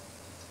strong.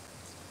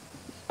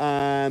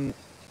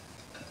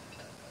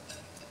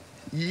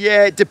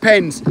 Yeah, it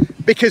depends,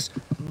 because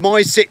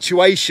my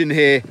situation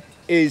here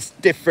is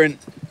different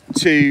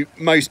to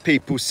most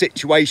people's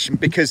situation,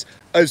 because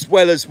as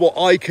well as what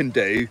I can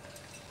do,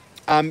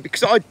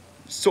 because I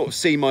sort of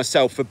see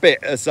myself a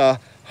bit as a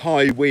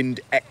high wind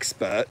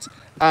expert,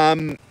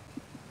 but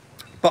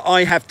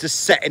I have to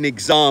set an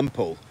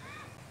example.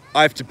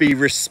 I have to be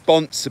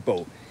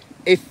responsible.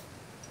 If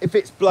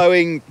it's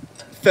blowing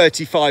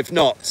 35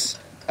 knots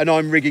and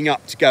I'm rigging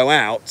up to go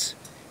out,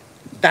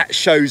 that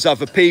shows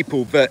other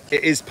people that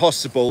it is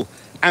possible,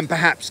 and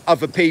perhaps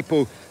other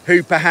people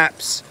who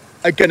perhaps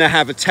are going to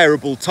have a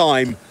terrible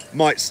time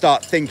might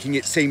start thinking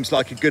it seems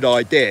like a good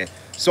idea.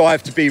 So I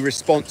have to be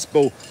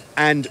responsible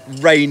and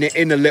rein it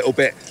in a little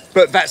bit.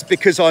 But that's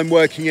because I'm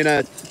working in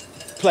a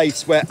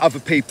place where other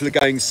people are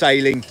going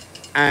sailing,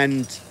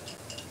 and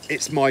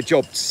it's my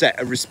job to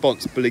set a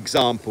responsible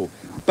example.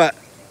 But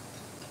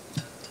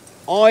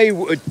I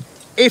would,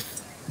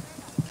 if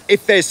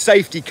there's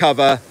safety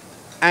cover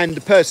and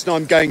the person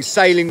I'm going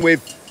sailing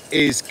with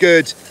is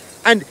good,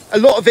 and a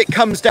lot of it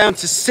comes down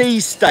to sea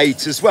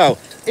state as well.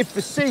 If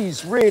the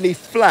sea's really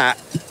flat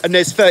and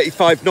there's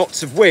 35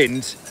 knots of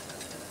wind,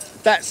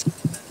 that's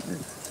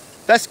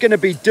going to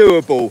be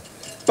doable,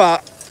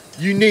 but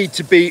you need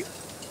to be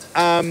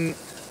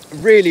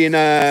really in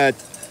a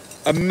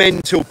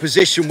mental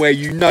position where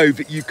you know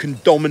that you can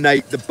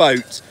dominate the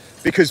boat,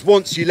 because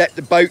once you let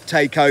the boat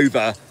take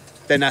over,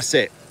 then that's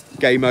it,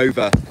 game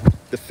over,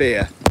 the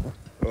fear.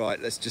 All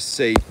right, let's just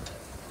see.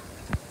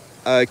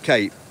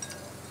 Okay.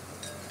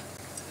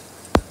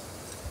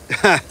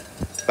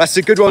 That's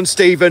a good one,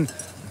 Stephen.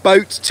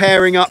 Boat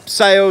tearing up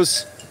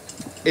sails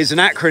is an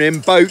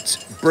acronym.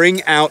 Boat,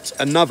 bring out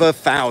another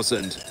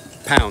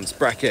 £1,000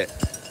 bracket.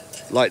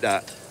 Like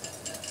that.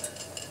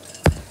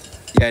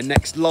 Yeah,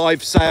 next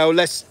live sail.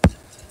 Let's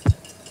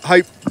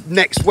hope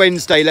next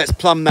Wednesday, let's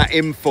plumb that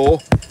in for.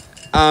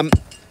 All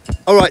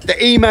right,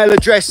 the email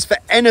address for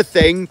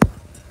anything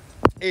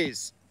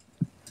is,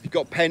 if you've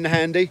got a pen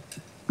handy,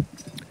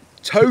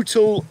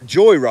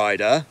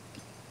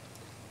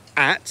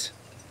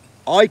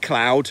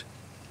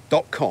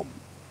 totaljoyrider@icloud.com.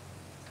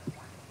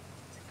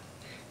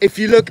 If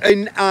you look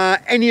in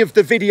any of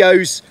the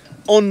videos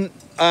on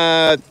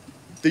the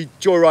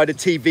Joyrider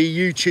TV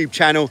YouTube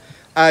channel,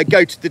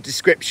 go to the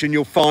description,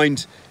 you'll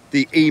find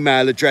the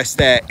email address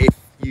there if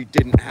you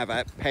didn't have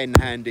a pen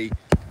handy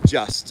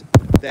just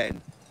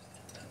then.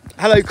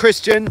 Hello,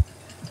 Christian.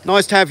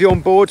 Nice to have you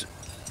on board.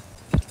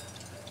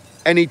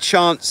 Any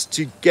chance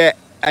to get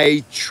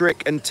a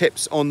trick and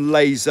tips on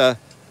laser?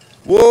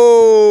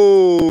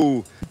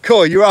 Whoa,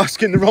 cool, you're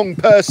asking the wrong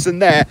person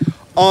there.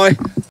 I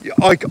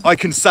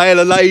can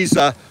sail a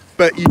laser,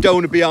 but you don't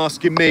want to be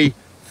asking me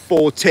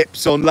for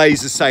tips on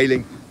laser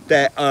sailing.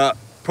 There are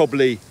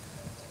probably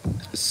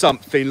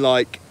something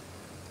like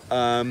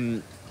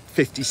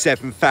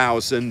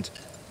 57,000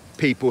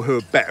 people who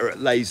are better at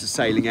laser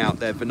sailing out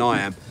there than I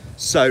am.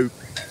 So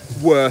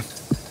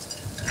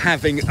worth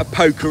having a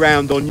poke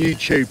around on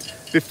YouTube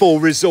before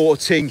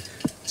resorting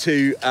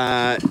to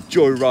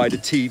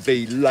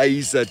JoyriderTV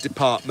laser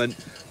department.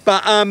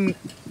 But I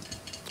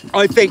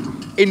think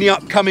in the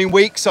upcoming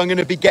weeks I'm going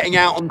to be getting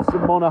out on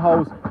some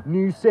monoholes.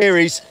 New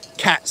series,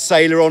 Cat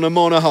Sailor on a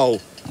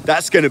monohole.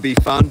 That's going to be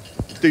fun.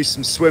 Do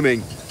some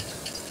swimming.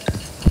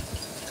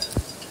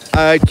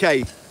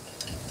 Okay,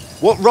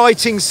 what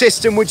writing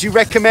system would you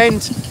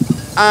recommend?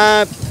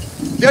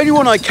 The only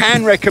one I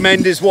can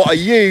recommend is what I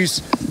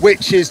use,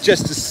 which is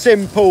just a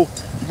simple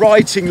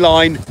writing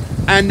line.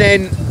 And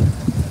then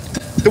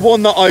the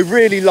one that I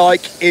really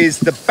like is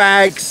the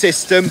bag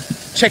system.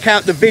 Check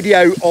out the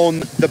video on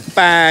the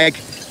bag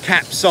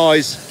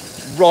capsize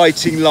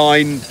writing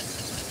line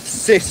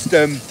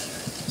system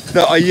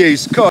that I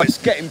use. God, it's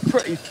getting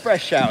pretty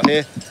fresh out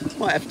here.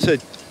 Might have to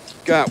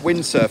go out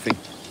windsurfing.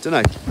 Don't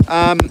know.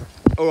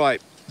 All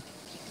right.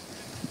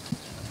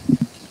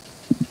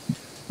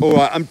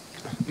 I'm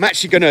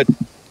actually going to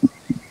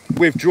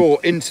withdraw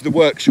into the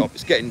workshop.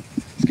 It's getting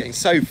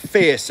so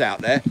fierce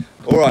out there.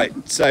 All right,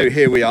 so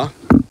here we are.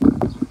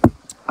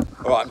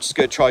 All right, I'm just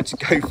going to try to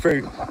go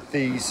through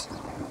these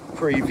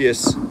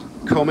previous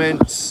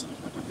comments.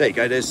 There you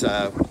go. There's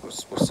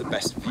what's the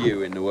best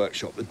view in the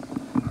workshop?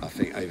 I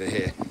think over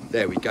here.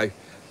 There we go.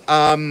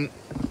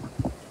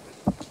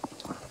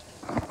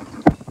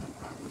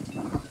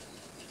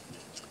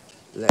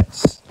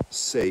 Let's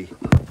see.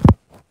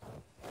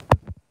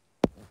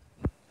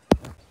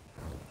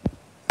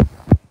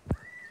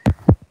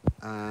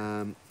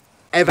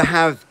 Ever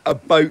have a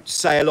boat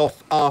sail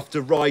off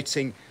after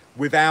writing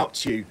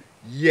without you?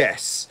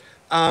 Yes.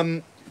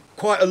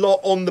 Quite a lot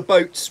on the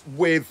boats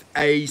with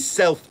a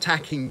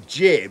self-tacking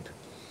jib.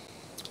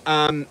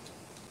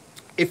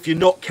 If you're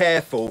not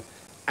careful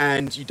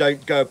and you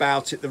don't go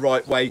about it the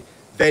right way,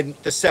 then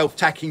the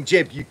self-tacking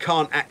jib, you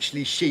can't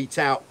actually sheet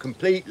out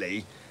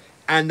completely,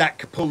 and that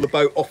could pull the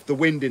boat off the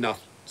wind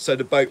enough so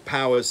the boat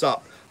powers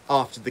up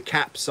after the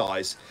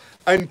capsize.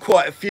 And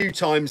quite a few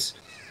times,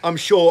 I'm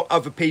sure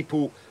other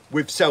people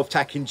with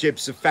self-tacking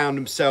jibs have found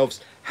themselves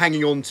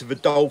hanging on to the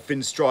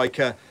dolphin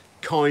striker,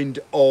 kind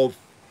of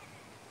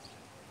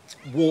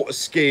water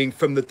skiing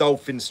from the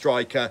dolphin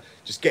striker,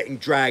 just getting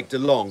dragged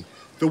along.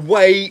 The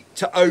way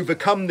to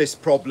overcome this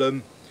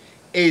problem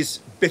is,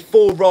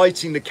 before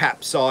writing the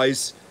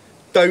capsize,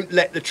 don't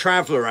let the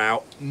traveller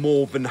out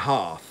more than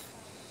half.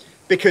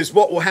 Because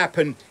what will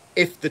happen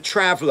if the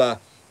traveller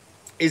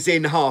is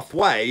in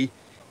halfway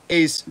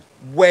is,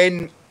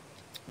 when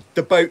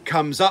the boat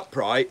comes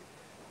upright,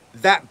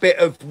 that bit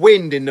of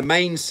wind in the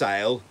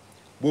mainsail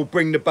will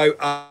bring the boat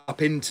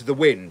up into the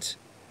wind.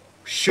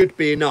 Should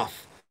be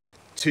enough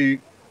to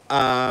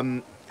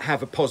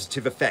have a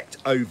positive effect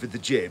over the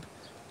jib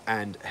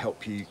and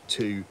help you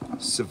to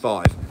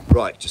survive.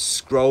 Right,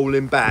 just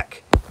scrolling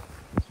back.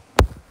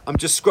 I'm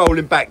just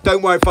scrolling back.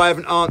 Don't worry if I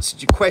haven't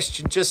answered your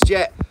question just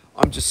yet.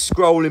 I'm just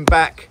scrolling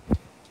back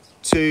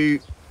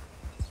to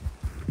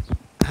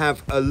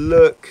have a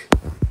look.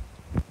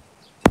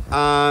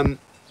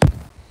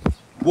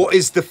 What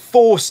is the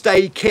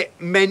forestay kit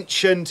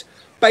mentioned?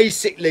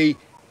 Basically,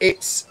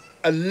 it's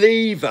a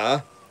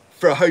lever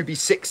for a Hobie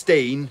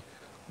 16,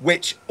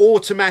 which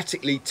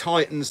automatically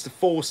tightens the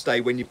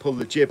forestay when you pull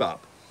the jib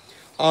up.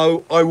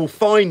 I will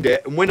find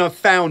it, and when I've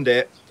found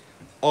it,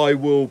 I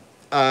will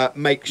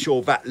make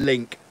sure that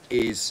link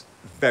is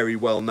very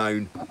well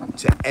known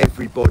to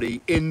everybody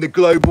in the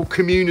global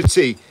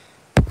community.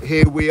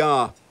 Here we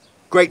are.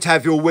 Great to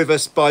have you all with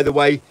us, by the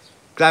way.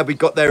 Glad we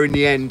got there in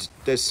the end.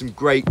 There's some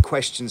great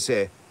questions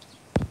here.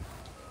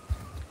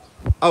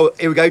 Oh,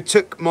 here we go.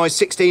 Took my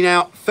 16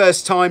 out.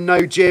 First time,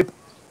 no jib.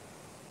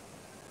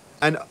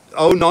 And,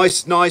 oh,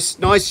 nice, nice,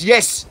 nice.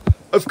 Yes,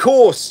 of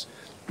course.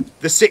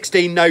 The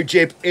 16 no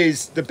jib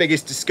is the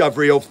biggest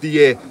discovery of the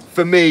year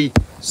for me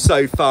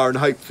so far. And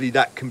hopefully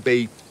that can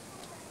be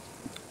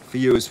for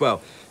you as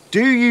well.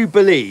 Do you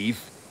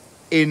believe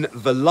in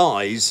the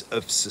lies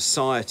of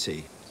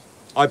society?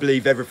 I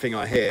believe everything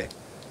I hear.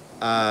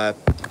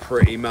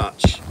 Pretty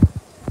much.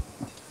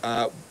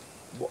 No,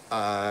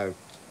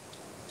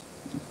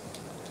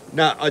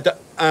 I don't,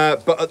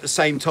 but at the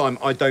same time,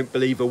 I don't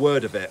believe a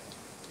word of it.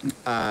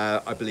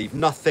 I believe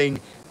nothing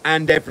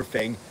and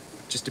everything.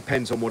 Just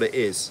depends on what it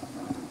is.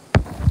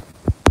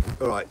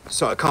 All right,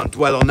 so I can't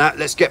dwell on that.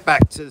 Let's get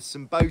back to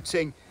some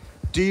boating.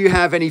 Do you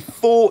have any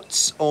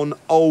thoughts on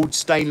old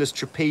stainless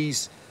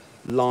trapeze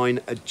line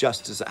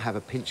adjusters that have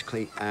a pinch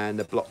cleat and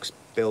the blocks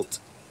built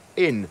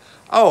in?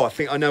 Oh, I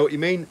think I know what you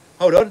mean.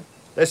 Hold on.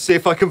 Let's see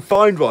if I can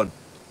find one.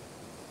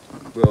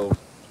 We'll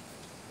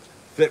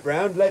flip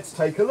round. Let's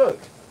take a look.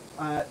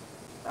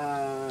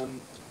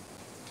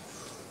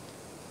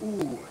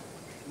 Ooh,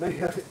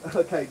 maybe,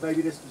 okay,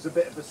 maybe this was a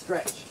bit of a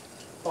stretch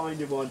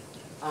finding one.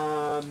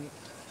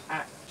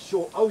 At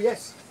short. Oh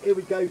yes, here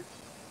we go.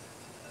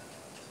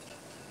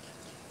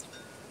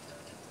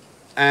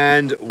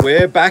 And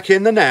we're back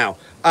in the now.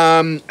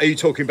 Are you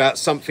talking about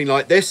something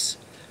like this?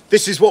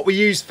 This is what we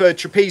use for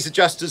trapeze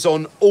adjusters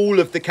on all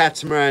of the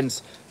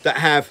catamarans that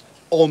have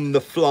on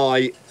the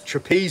fly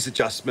trapeze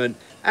adjustment,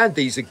 and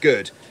these are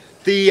good.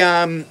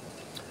 The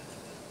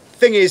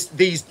thing is,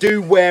 these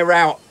do wear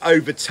out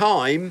over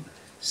time,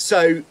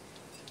 so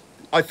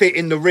I think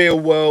in the real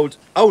world,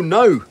 oh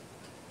no,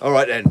 all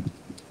right then,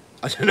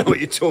 I don't know what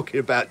you're talking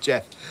about,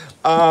 Jeff,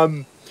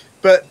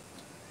 but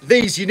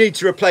these you need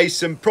to replace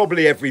them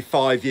probably every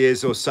 5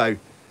 years or so.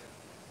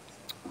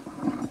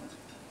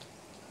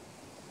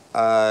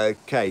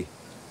 Okay,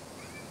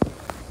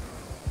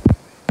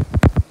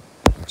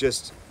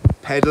 just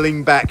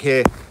pedaling back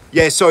here.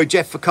 Yeah, sorry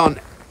Jeff, I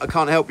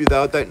can't help you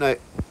though. I don't know.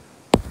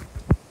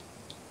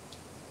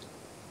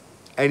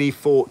 Any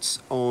thoughts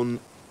on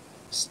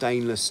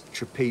stainless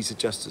trapeze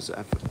adjusters that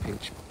have a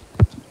pinch?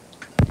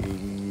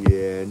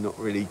 Yeah, not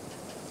really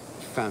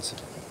fancy.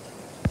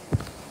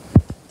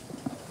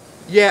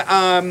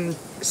 Yeah,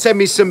 send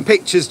me some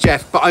pictures,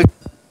 Jeff, but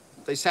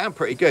they sound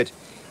pretty good.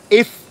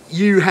 If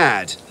you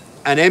had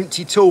an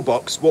empty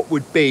toolbox, what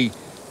would be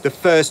the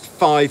first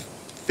 5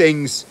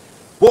 things?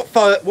 What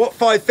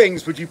five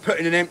things would you put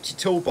in an empty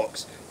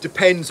toolbox?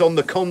 Depends on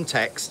the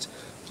context,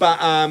 but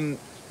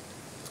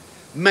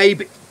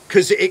maybe,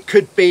 because it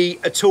could be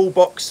a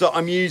toolbox that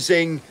I'm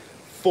using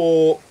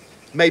for,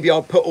 maybe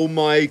I'll put all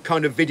my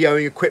kind of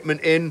videoing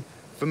equipment in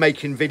for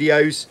making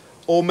videos,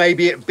 or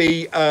maybe it'd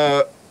be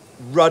a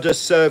rudder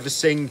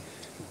servicing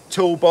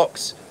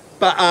toolbox.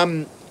 But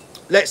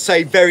let's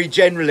say very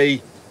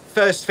generally,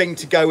 first thing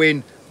to go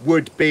in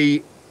would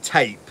be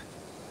tape,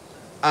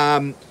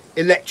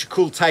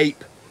 electrical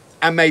tape,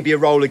 and maybe a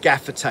roll of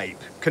gaffer tape.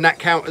 Can that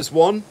count as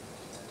one?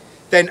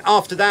 Then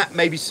after that,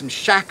 maybe some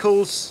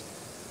shackles,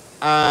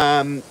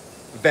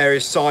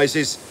 various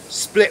sizes,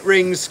 split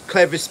rings,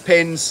 clevis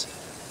pins,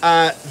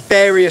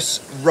 various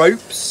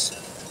ropes,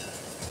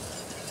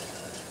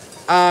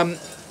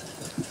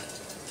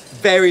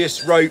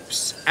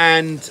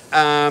 and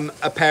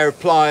a pair of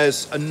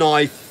pliers, a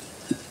knife,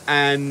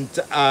 and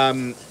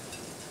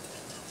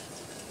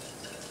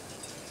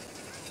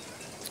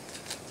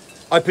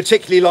I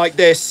particularly like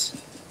this.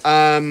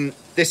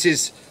 This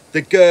is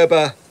the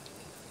Gerber.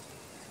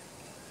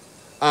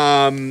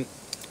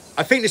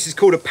 I think this is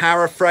called a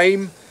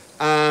paraframe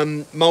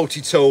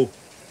multi-tool.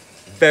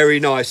 Very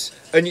nice.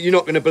 And you're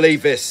not going to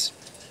believe this.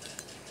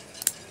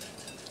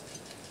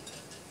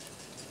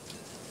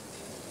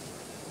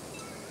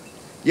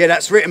 Yeah,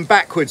 that's written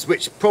backwards,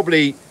 which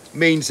probably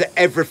means that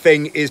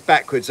everything is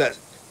backwards. That's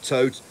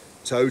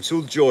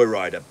Total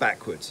Joyrider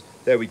backwards.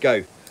 There we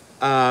go.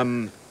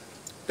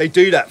 They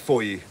do that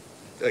for you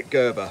at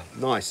Gerber.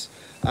 Nice.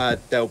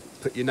 They'll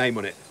put your name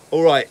on it.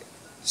 All right.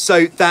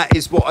 So that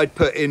is what I'd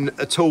put in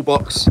a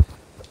toolbox.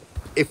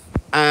 If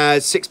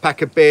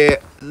 6-pack of beer,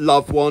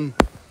 love one.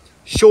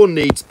 Sean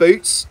needs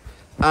boots.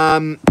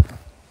 Hi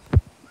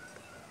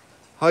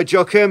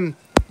Joachim,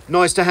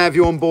 nice to have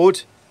you on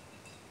board.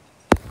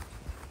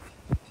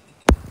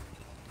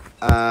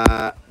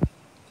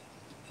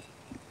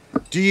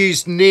 Do you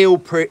use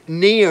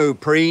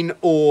neoprene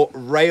or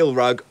rail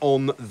rug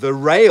on the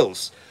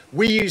rails?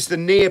 We use the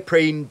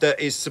neoprene that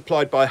is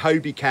supplied by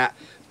Hobie Cat,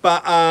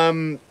 but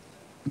I've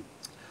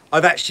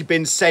actually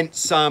been sent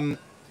some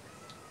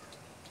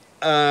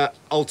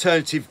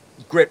alternative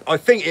grip. I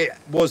think it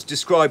was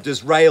described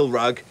as rail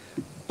rug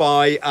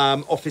by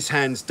Office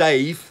Hands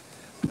Dave,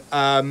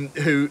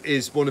 who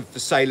is one of the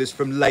sailors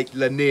from Lake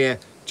Lanier,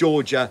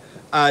 Georgia,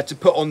 to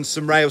put on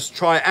some rails to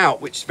try it out,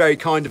 which is very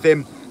kind of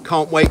him.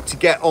 Can't wait to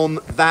get on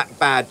that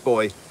bad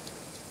boy.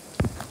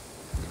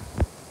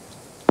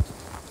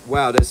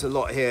 Wow, there's a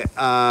lot here.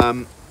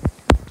 All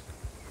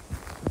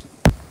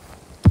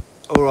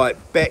right,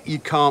 bet you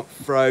can't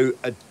throw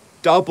a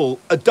double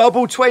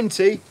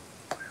 20.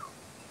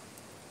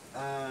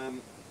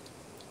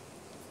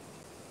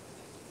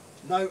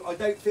 No, I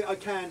don't think I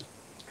can,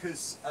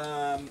 because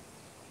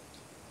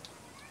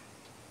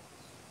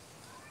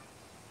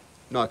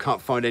no, I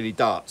can't find any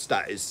darts.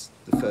 That is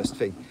the first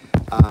thing.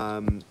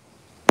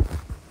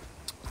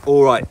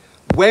 All right,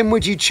 when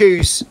would you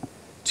choose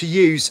to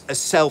use a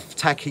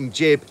self-tacking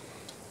jib?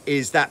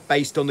 Is that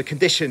based on the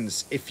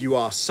conditions if you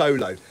are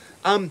solo?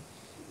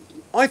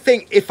 I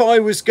think if I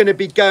was going to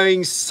be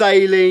going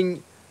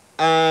sailing,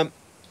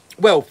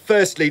 well,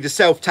 firstly, the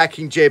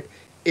self-tacking jib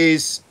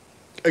is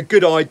a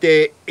good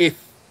idea if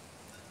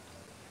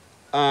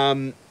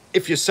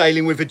you're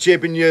sailing with a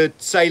jib and you're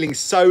sailing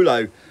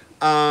solo.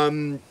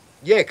 Yeah,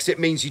 because it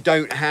means you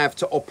don't have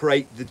to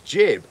operate the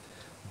jib.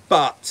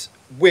 But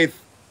with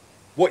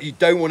what you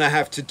don't want to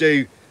have to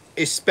do,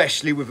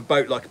 especially with a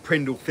boat like a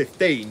Prindle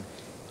 15,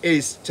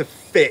 is to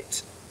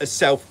fit a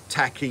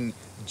self-tacking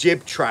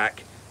jib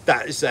track.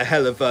 That is a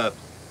hell of a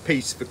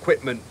piece of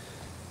equipment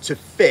to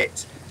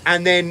fit.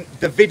 And then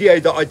the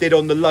video that I did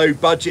on the low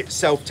budget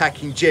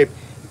self-tacking jib,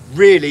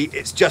 really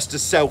it's just a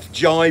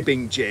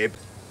self-jibing jib.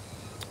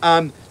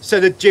 So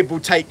the jib will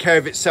take care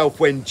of itself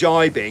when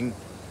jibing.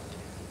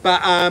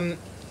 But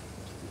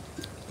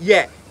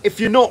yeah, if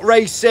you're not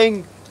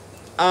racing,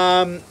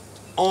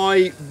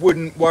 I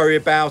wouldn't worry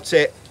about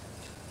it.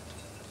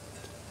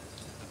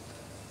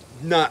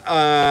 No,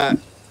 I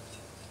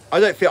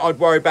don't think I'd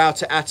worry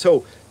about it at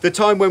all. The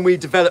time when we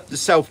developed the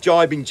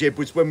self-jibing jib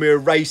was when we were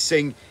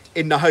racing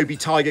in the Hobie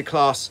Tiger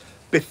class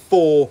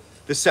before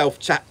the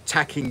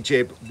self-tacking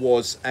jib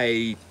was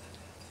a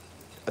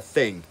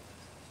thing.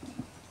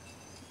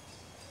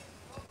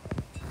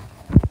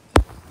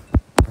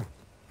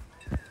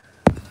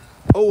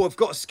 Oh, I've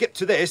got to skip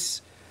to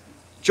this.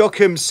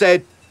 Joachim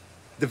said,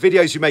 the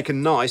videos you make are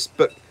nice,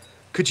 but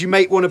could you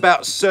make one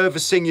about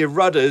servicing your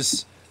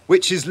rudders,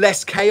 which is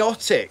less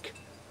chaotic?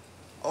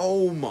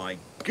 Oh my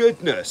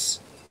goodness.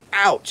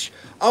 Ouch.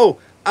 Oh,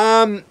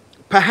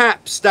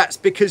 perhaps that's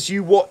because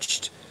you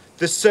watched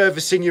the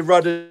servicing your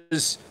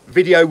rudders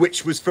video,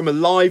 which was from a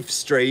live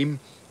stream.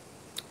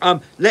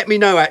 Let me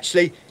know,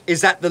 actually,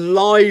 is that the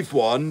live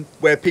one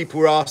where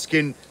people were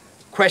asking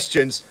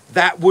questions?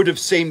 That would have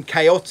seemed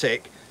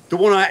chaotic. The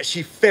one I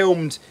actually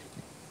filmed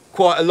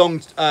quite a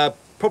long,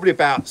 probably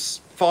about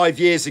 5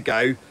 years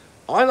ago,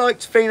 I like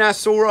to think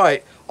that's all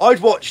right. I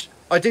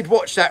did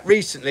watch that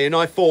recently, and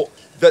I thought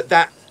that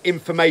that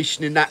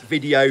information in that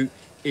video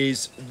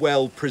is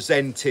well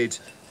presented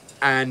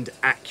and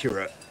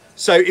accurate.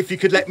 So if you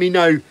could let me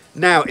know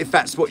now if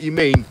that's what you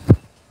mean.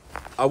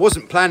 I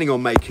wasn't planning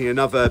on making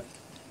another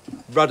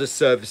rudder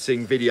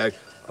servicing video.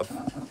 I've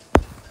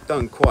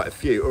done quite a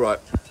few. All right.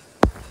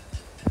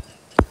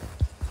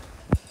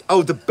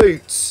 Oh, the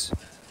boots.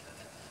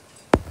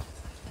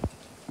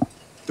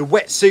 The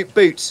wetsuit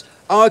boots.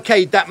 Oh,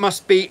 okay, that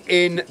must be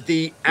in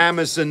the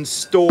Amazon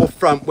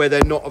storefront where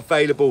they're not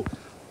available.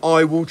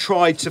 I will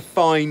try to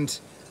find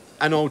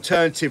an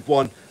alternative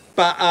one.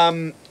 But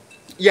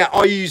yeah,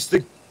 I use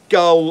the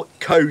Gull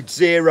Code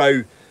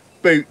Zero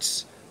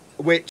boots,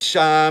 which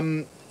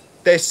they're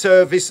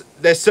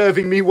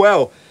serving me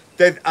well.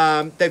 They've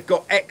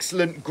got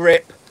excellent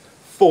grip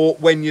for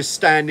when you're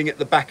standing at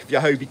the back of your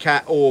Hobie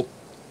Cat or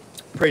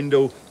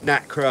Prindle,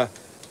 Nacra,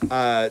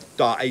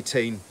 Dart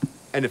 18,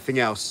 anything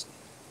else.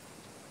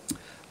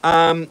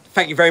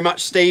 Thank you very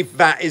much, Steve.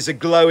 That is a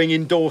glowing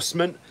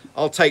endorsement.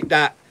 I'll take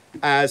that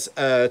as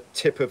a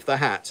tip of the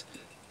hat.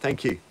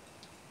 Thank you.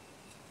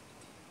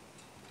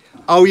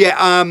 Oh yeah,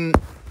 I'm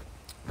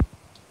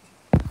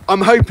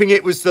hoping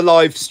it was the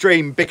live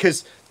stream,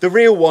 because the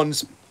real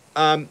one's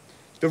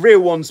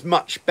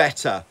much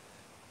better.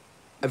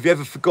 Have you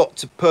ever forgot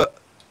to put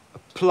a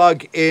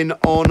plug in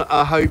on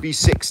a Hobie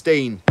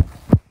 16?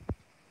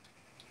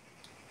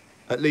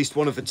 At least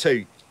one of the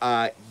two.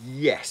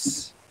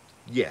 Yes.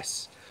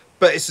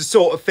 But it's the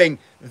sort of thing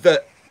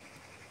that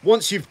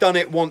once you've done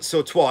it once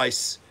or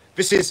twice,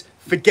 this is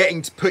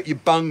forgetting to put your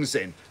bungs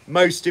in.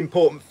 Most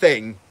important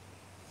thing.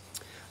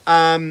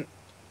 As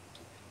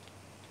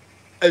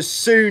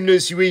soon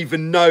as you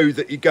even know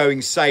that you're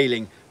going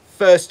sailing,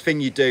 first thing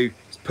you do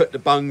is put the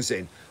bungs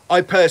in.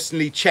 I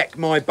personally check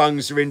my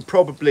bungs are in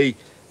probably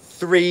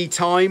 3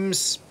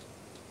 times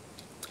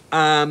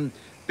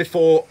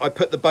before I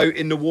put the boat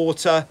in the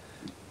water,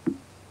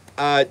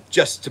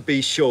 just to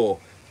be sure,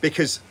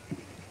 because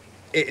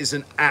it is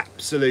an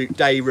absolute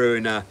day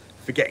ruiner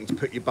forgetting to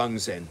put your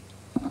bungs in.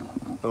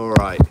 All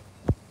right,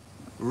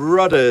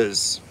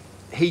 rudders,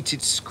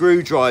 heated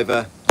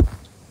screwdriver.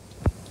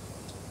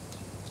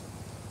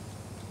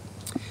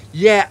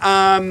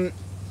 Yeah,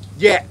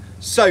 yeah.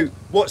 So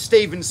what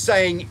Stephen's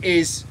saying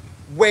is,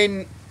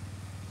 when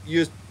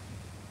you,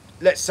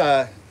 let's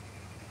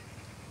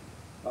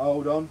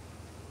hold on.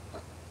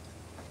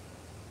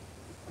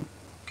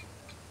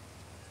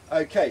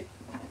 Okay.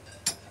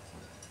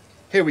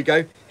 Here we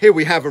go. Here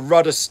we have a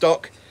rudder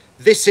stock.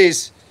 This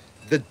is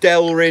the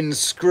Delrin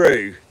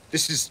screw.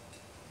 This is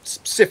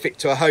specific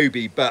to a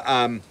Hobie, but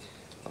I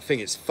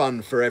think it's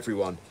fun for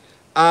everyone.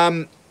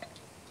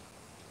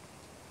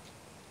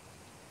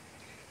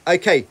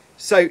 Okay,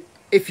 so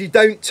if you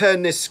don't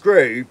turn this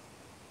screw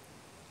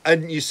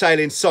and you sail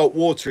in salt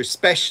water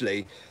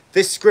especially,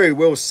 this screw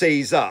will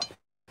seize up.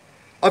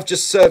 I've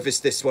just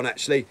serviced this one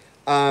actually,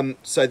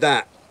 so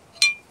that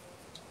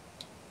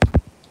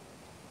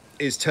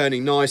is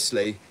turning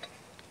nicely.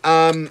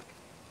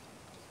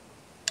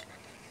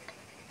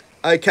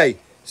 Okay,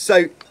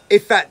 so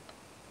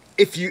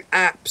if you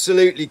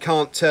absolutely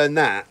can't turn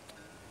that,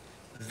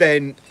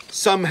 then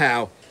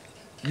somehow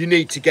you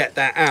need to get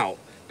that out,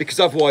 because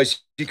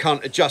otherwise you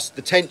can't adjust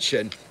the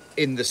tension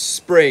in the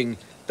spring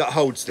that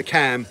holds the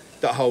cam,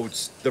 that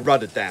holds the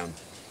rudder down.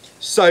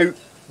 So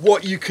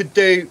what you could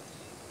do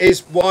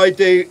is, what I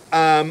do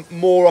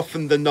more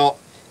often than not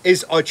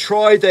is I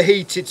try the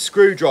heated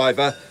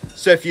screwdriver.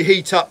 So if you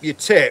heat up your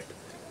tip,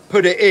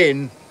 put it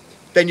in,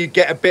 then you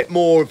get a bit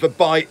more of a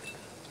bite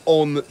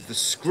on the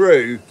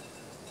screw.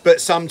 But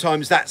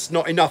sometimes that's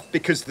not enough,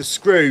 because the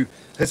screw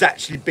has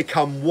actually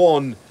become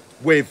one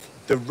with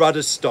the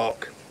rudder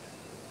stock.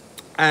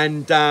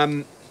 And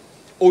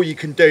all you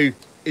can do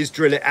is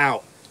drill it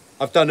out.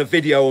 I've done a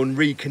video on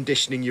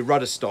reconditioning your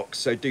rudder stock,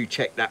 so do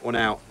check that one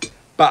out.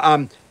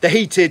 But the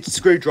heated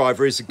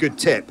screwdriver is a good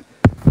tip,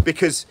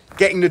 because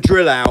getting the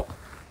drill out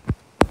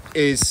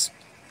is,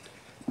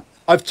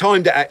 I've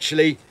timed it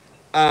actually,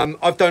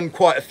 I've done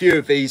quite a few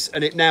of these,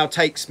 and it now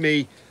takes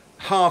me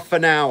half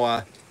an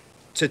hour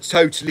to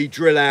totally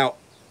drill out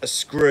a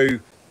screw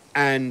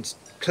and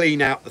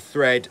clean out the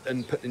thread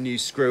and put the new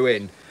screw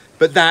in.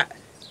 But that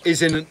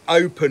is in an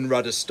open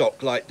rudder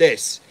stock like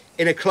this.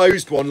 In a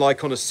closed one,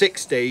 like on a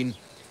 16,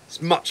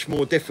 it's much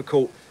more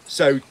difficult,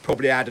 so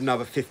probably add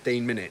another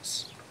 15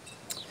 minutes.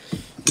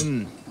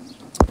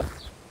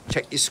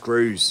 Check your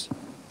screws.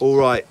 All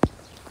right.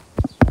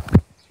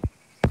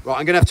 Right,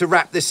 I'm gonna have to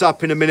wrap this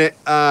up in a minute.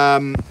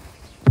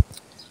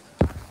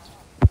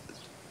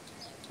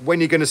 When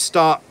you're gonna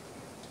start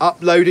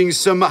uploading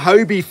some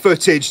Hobie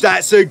footage?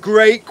 That's a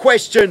great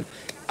question.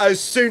 As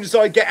soon as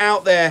I get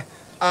out there,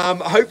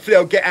 hopefully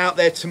I'll get out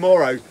there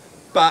tomorrow,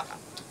 but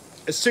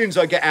as soon as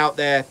I get out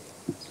there,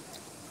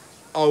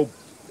 I'll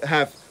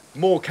have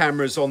more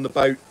cameras on the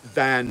boat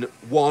than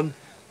one,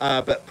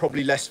 but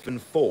probably less than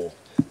 4.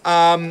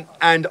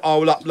 And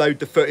I'll upload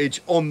the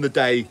footage on the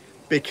day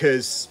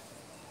because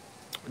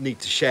I need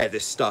to share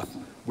this stuff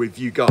with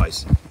you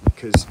guys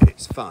because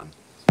it's fun.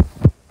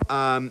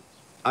 I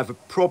have a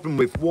problem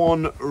with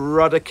one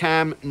rudder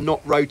cam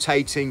not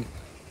rotating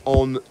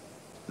on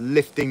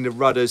lifting the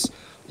rudders.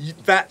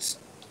 That's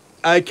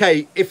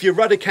okay. If your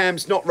rudder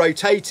cam's not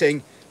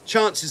rotating,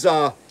 chances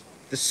are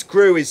the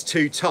screw is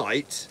too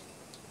tight,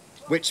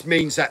 which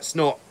means that's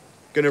not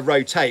going to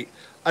rotate.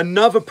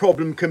 Another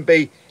problem can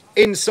be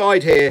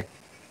inside here.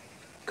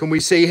 Can we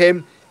see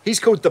him? He's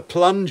called the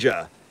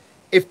plunger.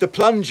 If the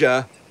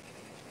plunger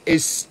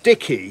is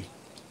sticky,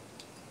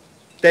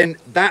 then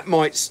that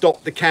might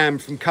stop the cam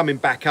from coming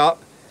back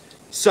up.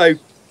 So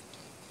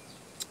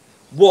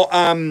what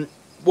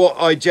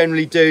I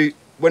generally do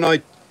when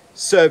I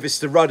service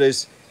the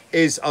rudders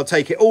is I'll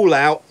take it all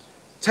out,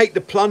 take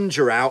the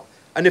plunger out,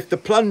 and if the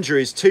plunger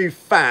is too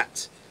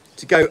fat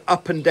to go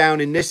up and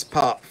down in this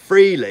part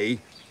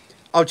freely,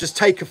 I'll just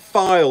take a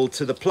file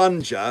to the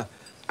plunger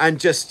and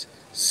just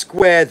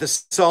square the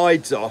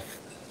sides off,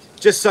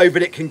 just so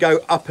that it can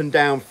go up and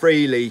down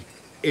freely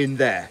in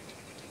there.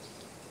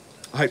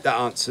 I hope that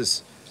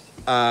answers,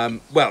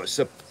 well, it's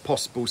a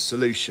possible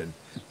solution.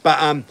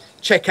 But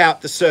check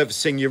out the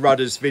servicing your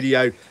rudders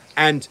video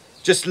and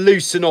just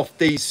loosen off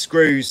these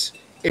screws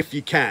if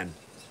you can.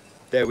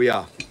 There we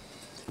are.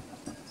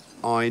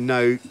 I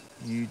know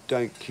you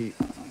don't keep...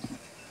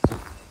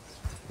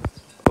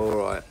 All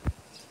right.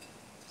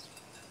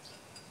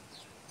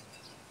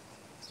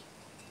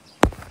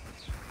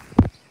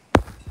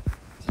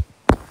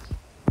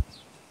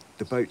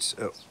 The boat's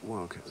at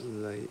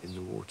late in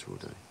the water all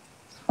day.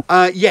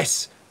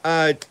 Yes,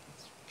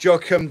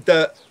 Joachim,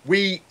 that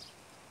we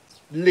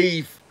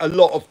leave a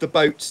lot of the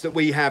boats that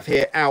we have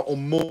here out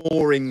on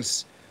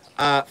moorings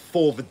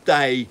for the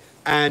day,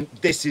 and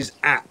this is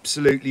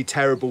absolutely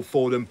terrible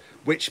for them,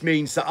 which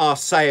means that our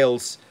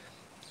sails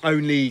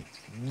only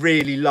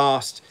really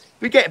last,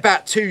 we get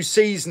about 2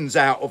 seasons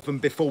out of them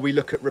before we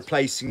look at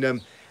replacing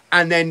them,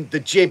 and then the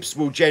jibs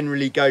will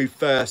generally go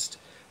first.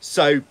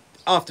 So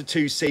after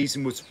 2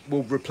 seasons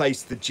we'll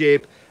replace the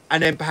jib,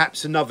 and then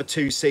perhaps another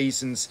 2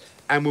 seasons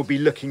and we'll be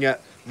looking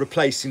at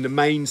replacing the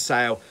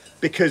mainsail,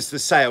 because the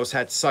sails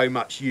had so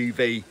much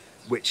UV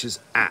which has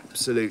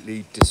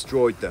absolutely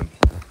destroyed them.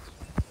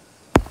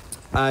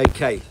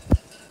 Okay,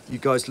 you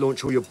guys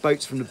launch all your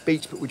boats from the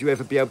beach, but would you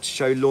ever be able to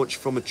show launch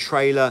from a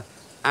trailer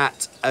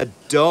at a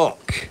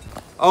dock?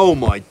 Oh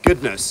my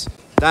goodness,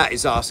 that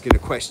is asking a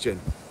question.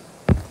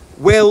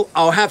 Well,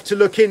 I'll have to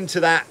look into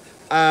that.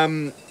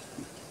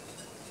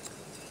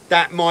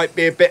 That might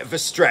be a bit of a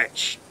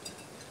stretch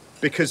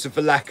because of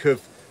the lack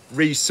of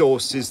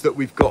resources that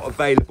we've got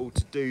available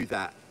to do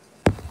that.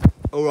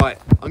 All right,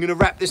 I'm going to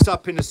wrap this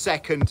up in a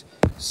second.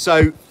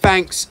 So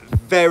thanks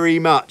very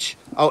much.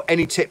 Oh,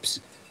 any tips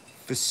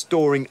for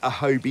storing a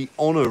Hobie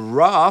on a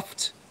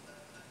raft?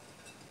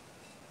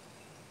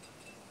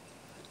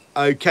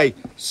 Okay,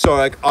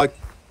 sorry,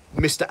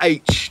 Mr.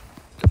 H,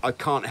 I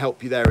can't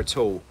help you there at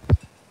all.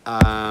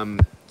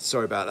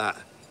 Sorry about that.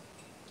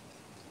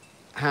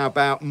 How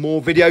about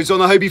more videos on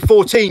the Hobie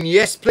 14?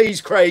 Yes,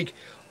 please, Craig.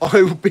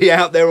 I will be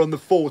out there on the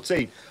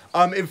 14.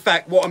 In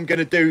fact, what I'm going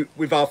to do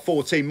with our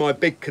 14, my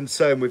big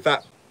concern with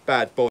that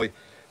bad boy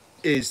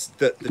is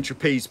that the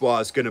trapeze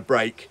wire is going to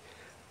break.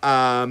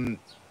 And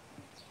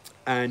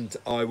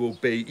I will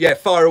be, yeah,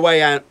 fire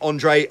away,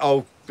 Andre.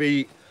 I'll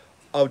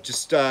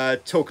just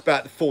talk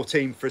about the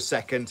 14 for a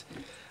second.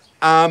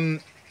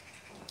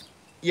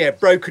 Yeah,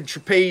 broken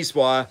trapeze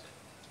wire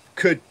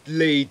could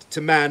lead to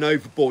man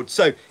overboard.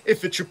 So if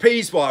the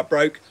trapeze wire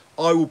broke,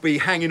 I will be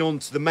hanging on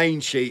to the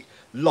main sheet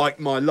like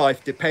my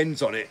life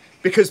depends on it,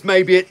 because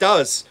maybe it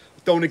does.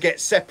 Don't want to get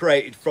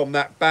separated from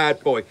that bad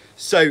boy.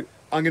 So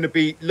I'm going to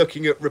be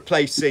looking at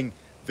replacing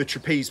the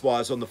trapeze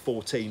wires on the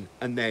 14,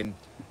 and then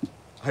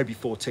Hobie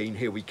 14,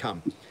 here we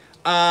come.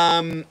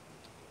 What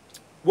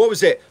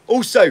was it?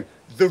 Also,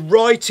 the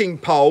writing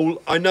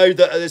pole. I know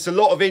that there's a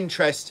lot of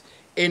interest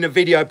in a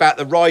video about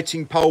the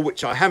writing pole,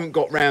 which I haven't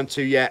got round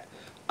to yet,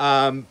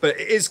 but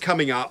it is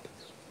coming up.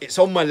 It's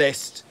on my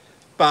list,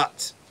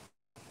 but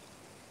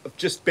I've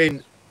just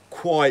been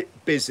quite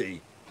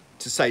busy,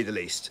 to say the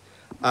least.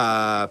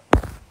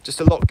 Just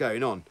a lot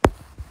going on.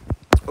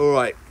 All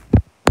right.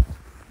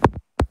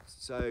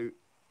 So,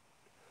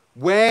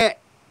 where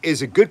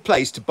is a good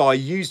place to buy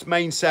used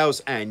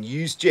mainsails and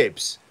used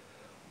jibs?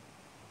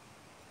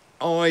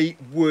 I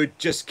would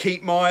just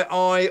keep my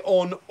eye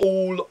on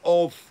all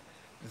of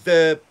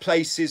the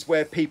places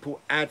where people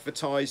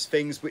advertise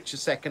things which are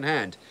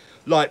secondhand.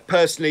 Like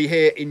personally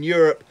here in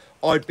Europe,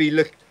 I'd be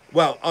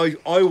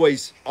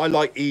I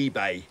like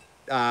eBay.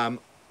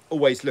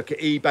 Always look at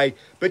eBay,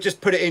 but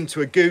just put it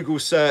into a Google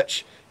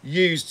search,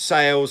 used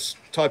sails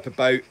type of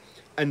boat,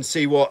 and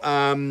see what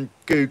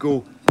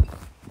Google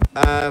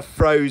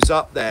throws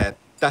up there.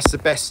 That's the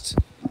best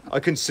I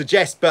can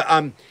suggest. But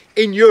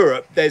in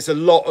Europe, there's a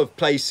lot of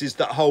places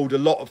that hold a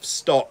lot of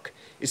stock,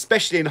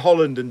 especially in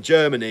Holland and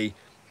Germany,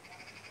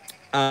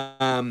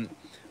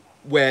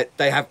 where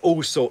they have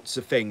all sorts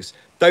of things.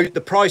 Though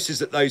the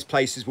prices at those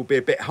places will be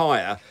a bit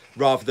higher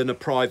rather than a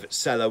private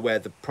seller where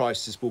the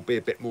prices will be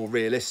a bit more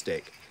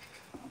realistic.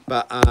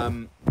 But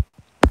all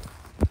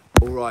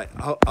right,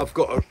 I've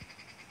got a...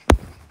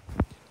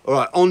 All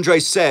right, Andre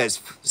says,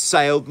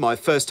 sailed my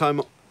first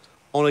time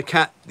on a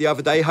cat the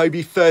other day,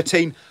 Hobie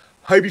 13.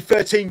 Hobie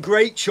 13,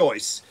 great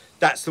choice.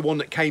 That's the one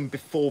that came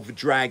before the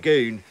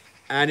Dragoon,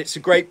 and it's a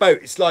great boat.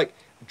 It's like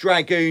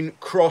Dragoon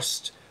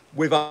crossed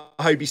with a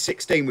Hobie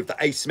 16 with the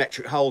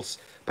asymmetric hulls.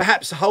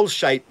 Perhaps a hull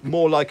shape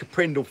more like a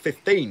Prindle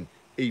 15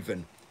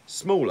 even.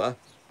 Smaller.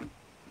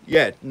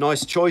 Yeah,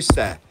 nice choice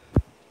there.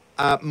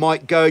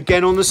 Might go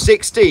again on the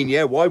 16.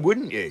 Yeah, why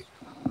wouldn't you?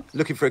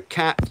 Looking for a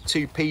cat,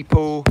 2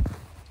 people,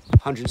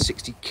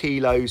 160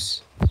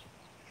 kilos.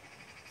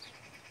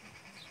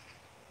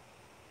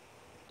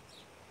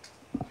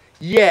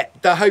 Yeah,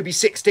 the Hobie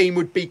 16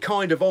 would be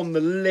kind of on the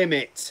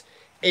limit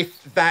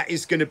if that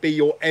is going to be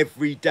your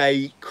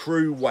everyday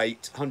crew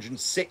weight,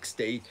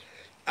 160.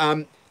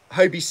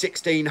 Hobie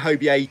 16,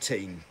 Hobie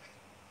 18.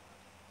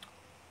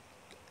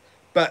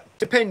 But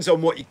depends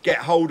on what you get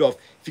hold of.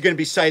 If you're going to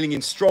be sailing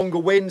in stronger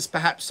winds,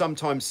 perhaps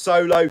sometimes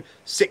solo,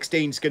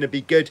 16 is going to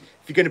be good.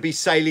 If you're going to be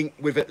sailing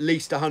with at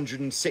least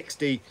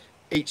 160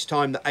 each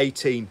time, the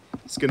 18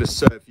 is going to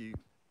serve you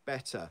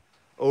better.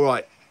 All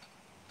right.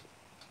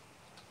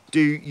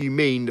 Do you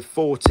mean the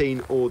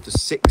 14 or the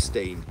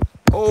 16?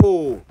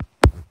 Oh.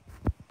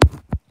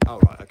 All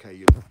right. Okay.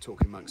 You're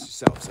talking amongst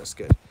yourselves. That's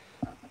good.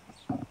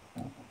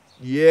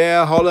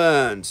 Yeah,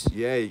 Holland.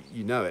 Yeah,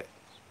 you know it.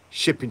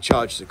 Shipping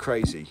charges are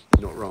crazy.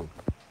 You're not wrong.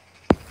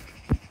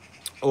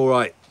 All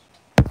right.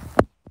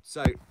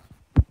 So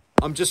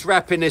I'm just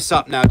wrapping this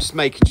up now, just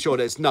making sure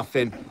there's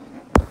nothing.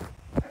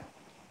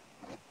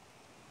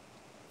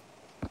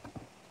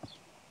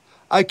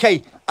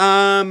 Okay.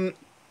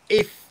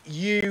 If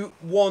you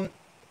want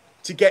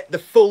to get the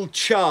full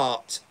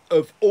chart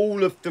of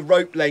all of the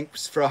rope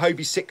lengths for a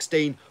Hobie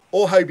 16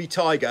 or Hobie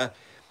Tiger,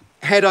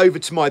 head over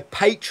to my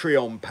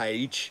Patreon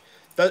page.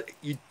 That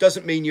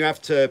doesn't mean you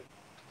don't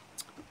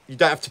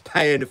have to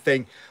pay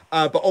anything,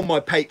 but on my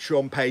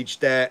Patreon page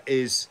there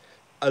is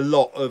a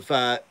lot of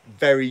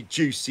very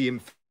juicy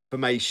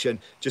information.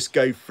 Just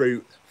go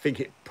through. I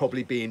think it'd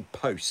probably be in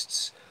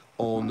posts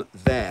on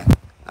there.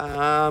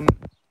 But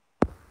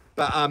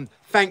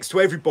thanks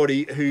to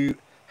everybody who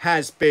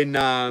has been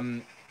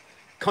kind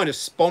of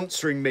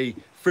sponsoring me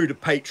through the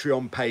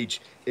Patreon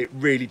page. It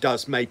really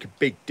does make a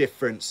big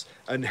difference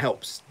and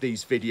helps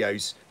these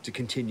videos to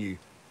continue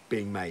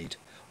being made.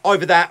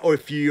 Either that, or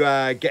if you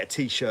get a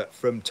t-shirt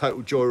from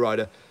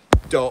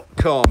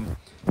totaljoyrider.com.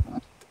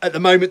 At the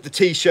moment, the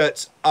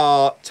t-shirts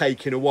are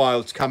taking a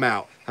while to come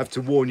out. Have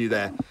to warn you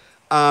there.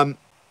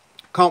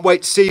 Can't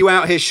wait to see you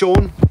out here,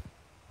 Sean.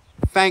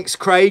 Thanks,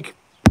 Craig.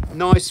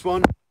 Nice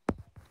one.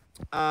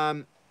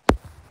 All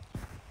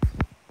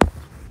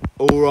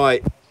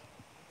right.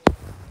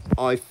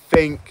 I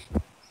think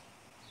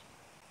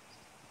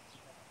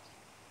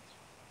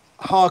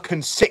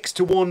Harken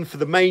 6-1 for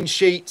the main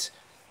sheet.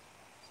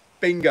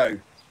 Bingo.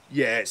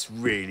 Yeah, it's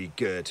really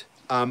good.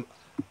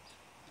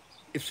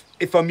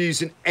 If I'm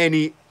using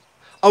any...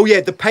 Oh, yeah,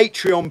 the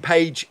Patreon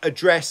page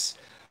address.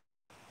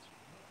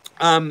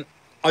 I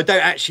don't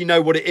actually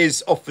know what it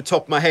is off the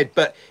top of my head,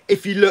 but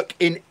if you look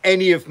in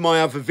any of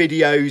my other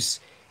videos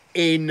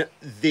in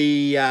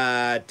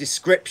the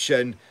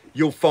description,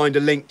 you'll find a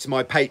link to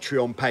my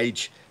Patreon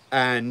page,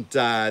 and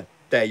there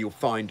you'll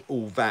find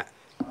all that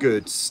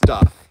good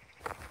stuff.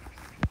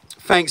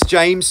 Thanks,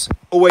 James.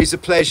 Always a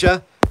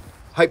pleasure.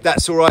 Hope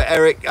that's all right,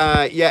 Eric.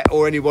 Yeah,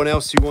 or anyone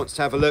else who wants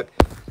to have a look.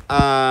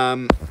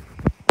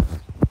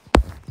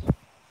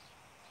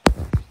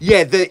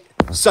 Yeah,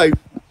 so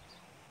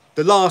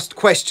the last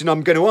question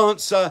I'm going to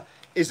answer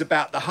is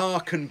about the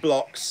Harken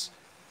blocks.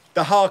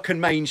 The Harken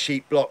main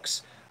sheet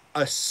blocks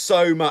are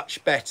so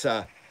much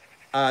better.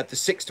 The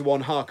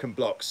 6-1 Harken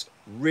blocks,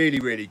 really,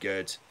 really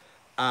good.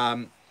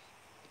 Have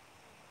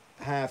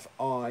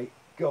I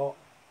got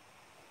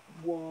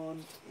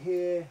one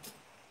here?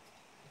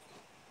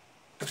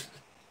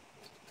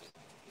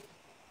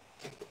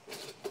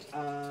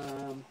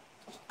 All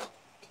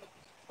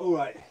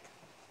right.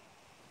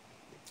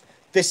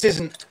 this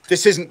isn't the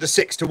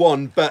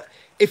 6-to-1, but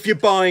if you're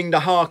buying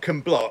the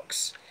Harken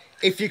blocks,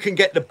 if you can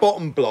get the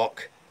bottom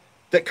block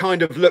that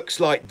kind of looks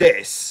like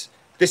this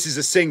is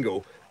a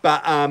single,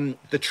 but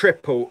the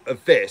triple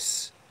of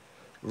this,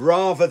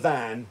 rather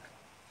than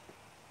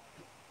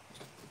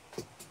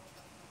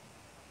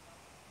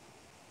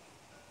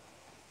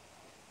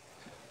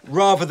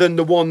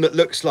the one that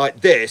looks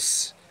like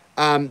this,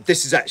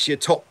 this is actually a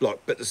top block,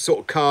 but the sort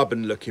of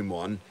carbon looking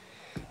one,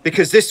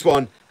 because this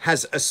one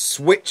has a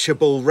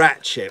switchable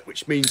ratchet,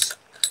 which means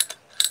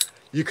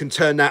you can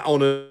turn that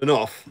on and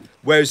off,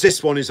 whereas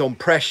this one is on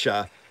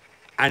pressure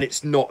and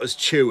it's not as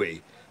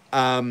chewy.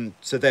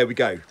 So there we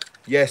go.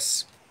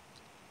 Yes,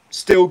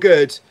 still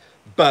good,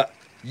 but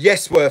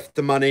yes, worth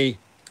the money.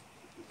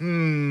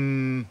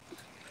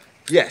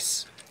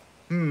 Yes.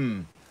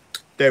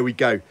 There we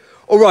go.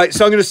 All right,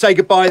 so I'm going to say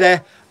goodbye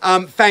there.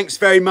 Thanks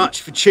very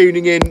much for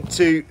tuning in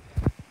to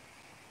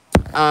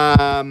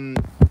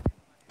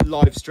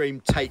live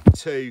stream take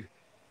 2.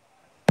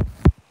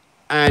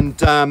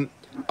 And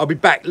I'll be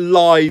back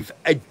live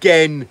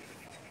again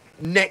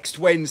next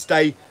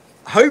Wednesday,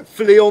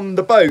 hopefully on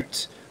the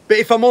boat. But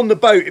if I'm on the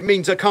boat, it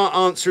means I can't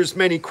answer as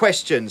many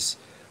questions.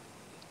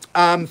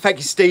 Thank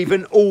you,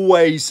 Stephen.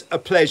 Always a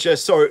pleasure.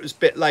 Sorry it was a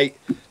bit late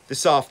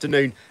this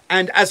afternoon.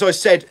 And as I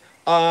said,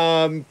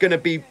 I'm going to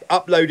be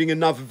uploading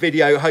another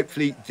video,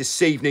 hopefully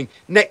this evening.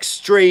 Next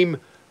stream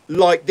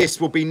like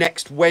this will be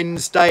next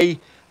Wednesday.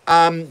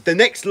 The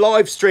next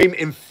live stream,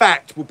 in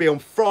fact, will be on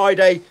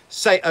Friday,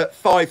 say at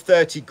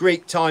 5:30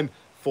 Greek time,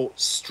 for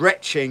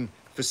stretching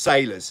for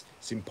sailors.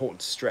 It's important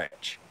to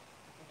stretch.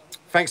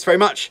 Thanks very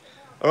much.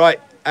 All right,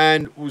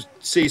 and we'll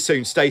see you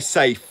soon. Stay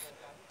safe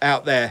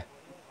out there.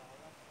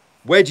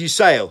 Where do you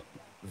sail?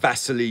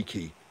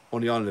 Vasiliki,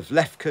 on the island of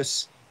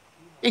Lefkos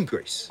in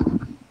Greece.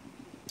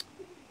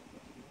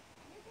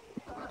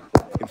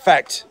 In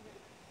fact,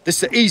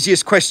 this is the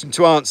easiest question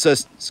to answer.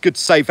 It's good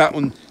to save that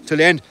one till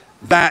the end.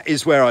 That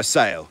is where I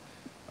sail.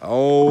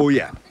 Oh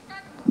yeah.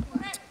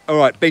 All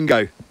right,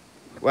 bingo.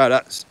 Wow,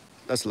 that's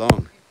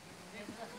long.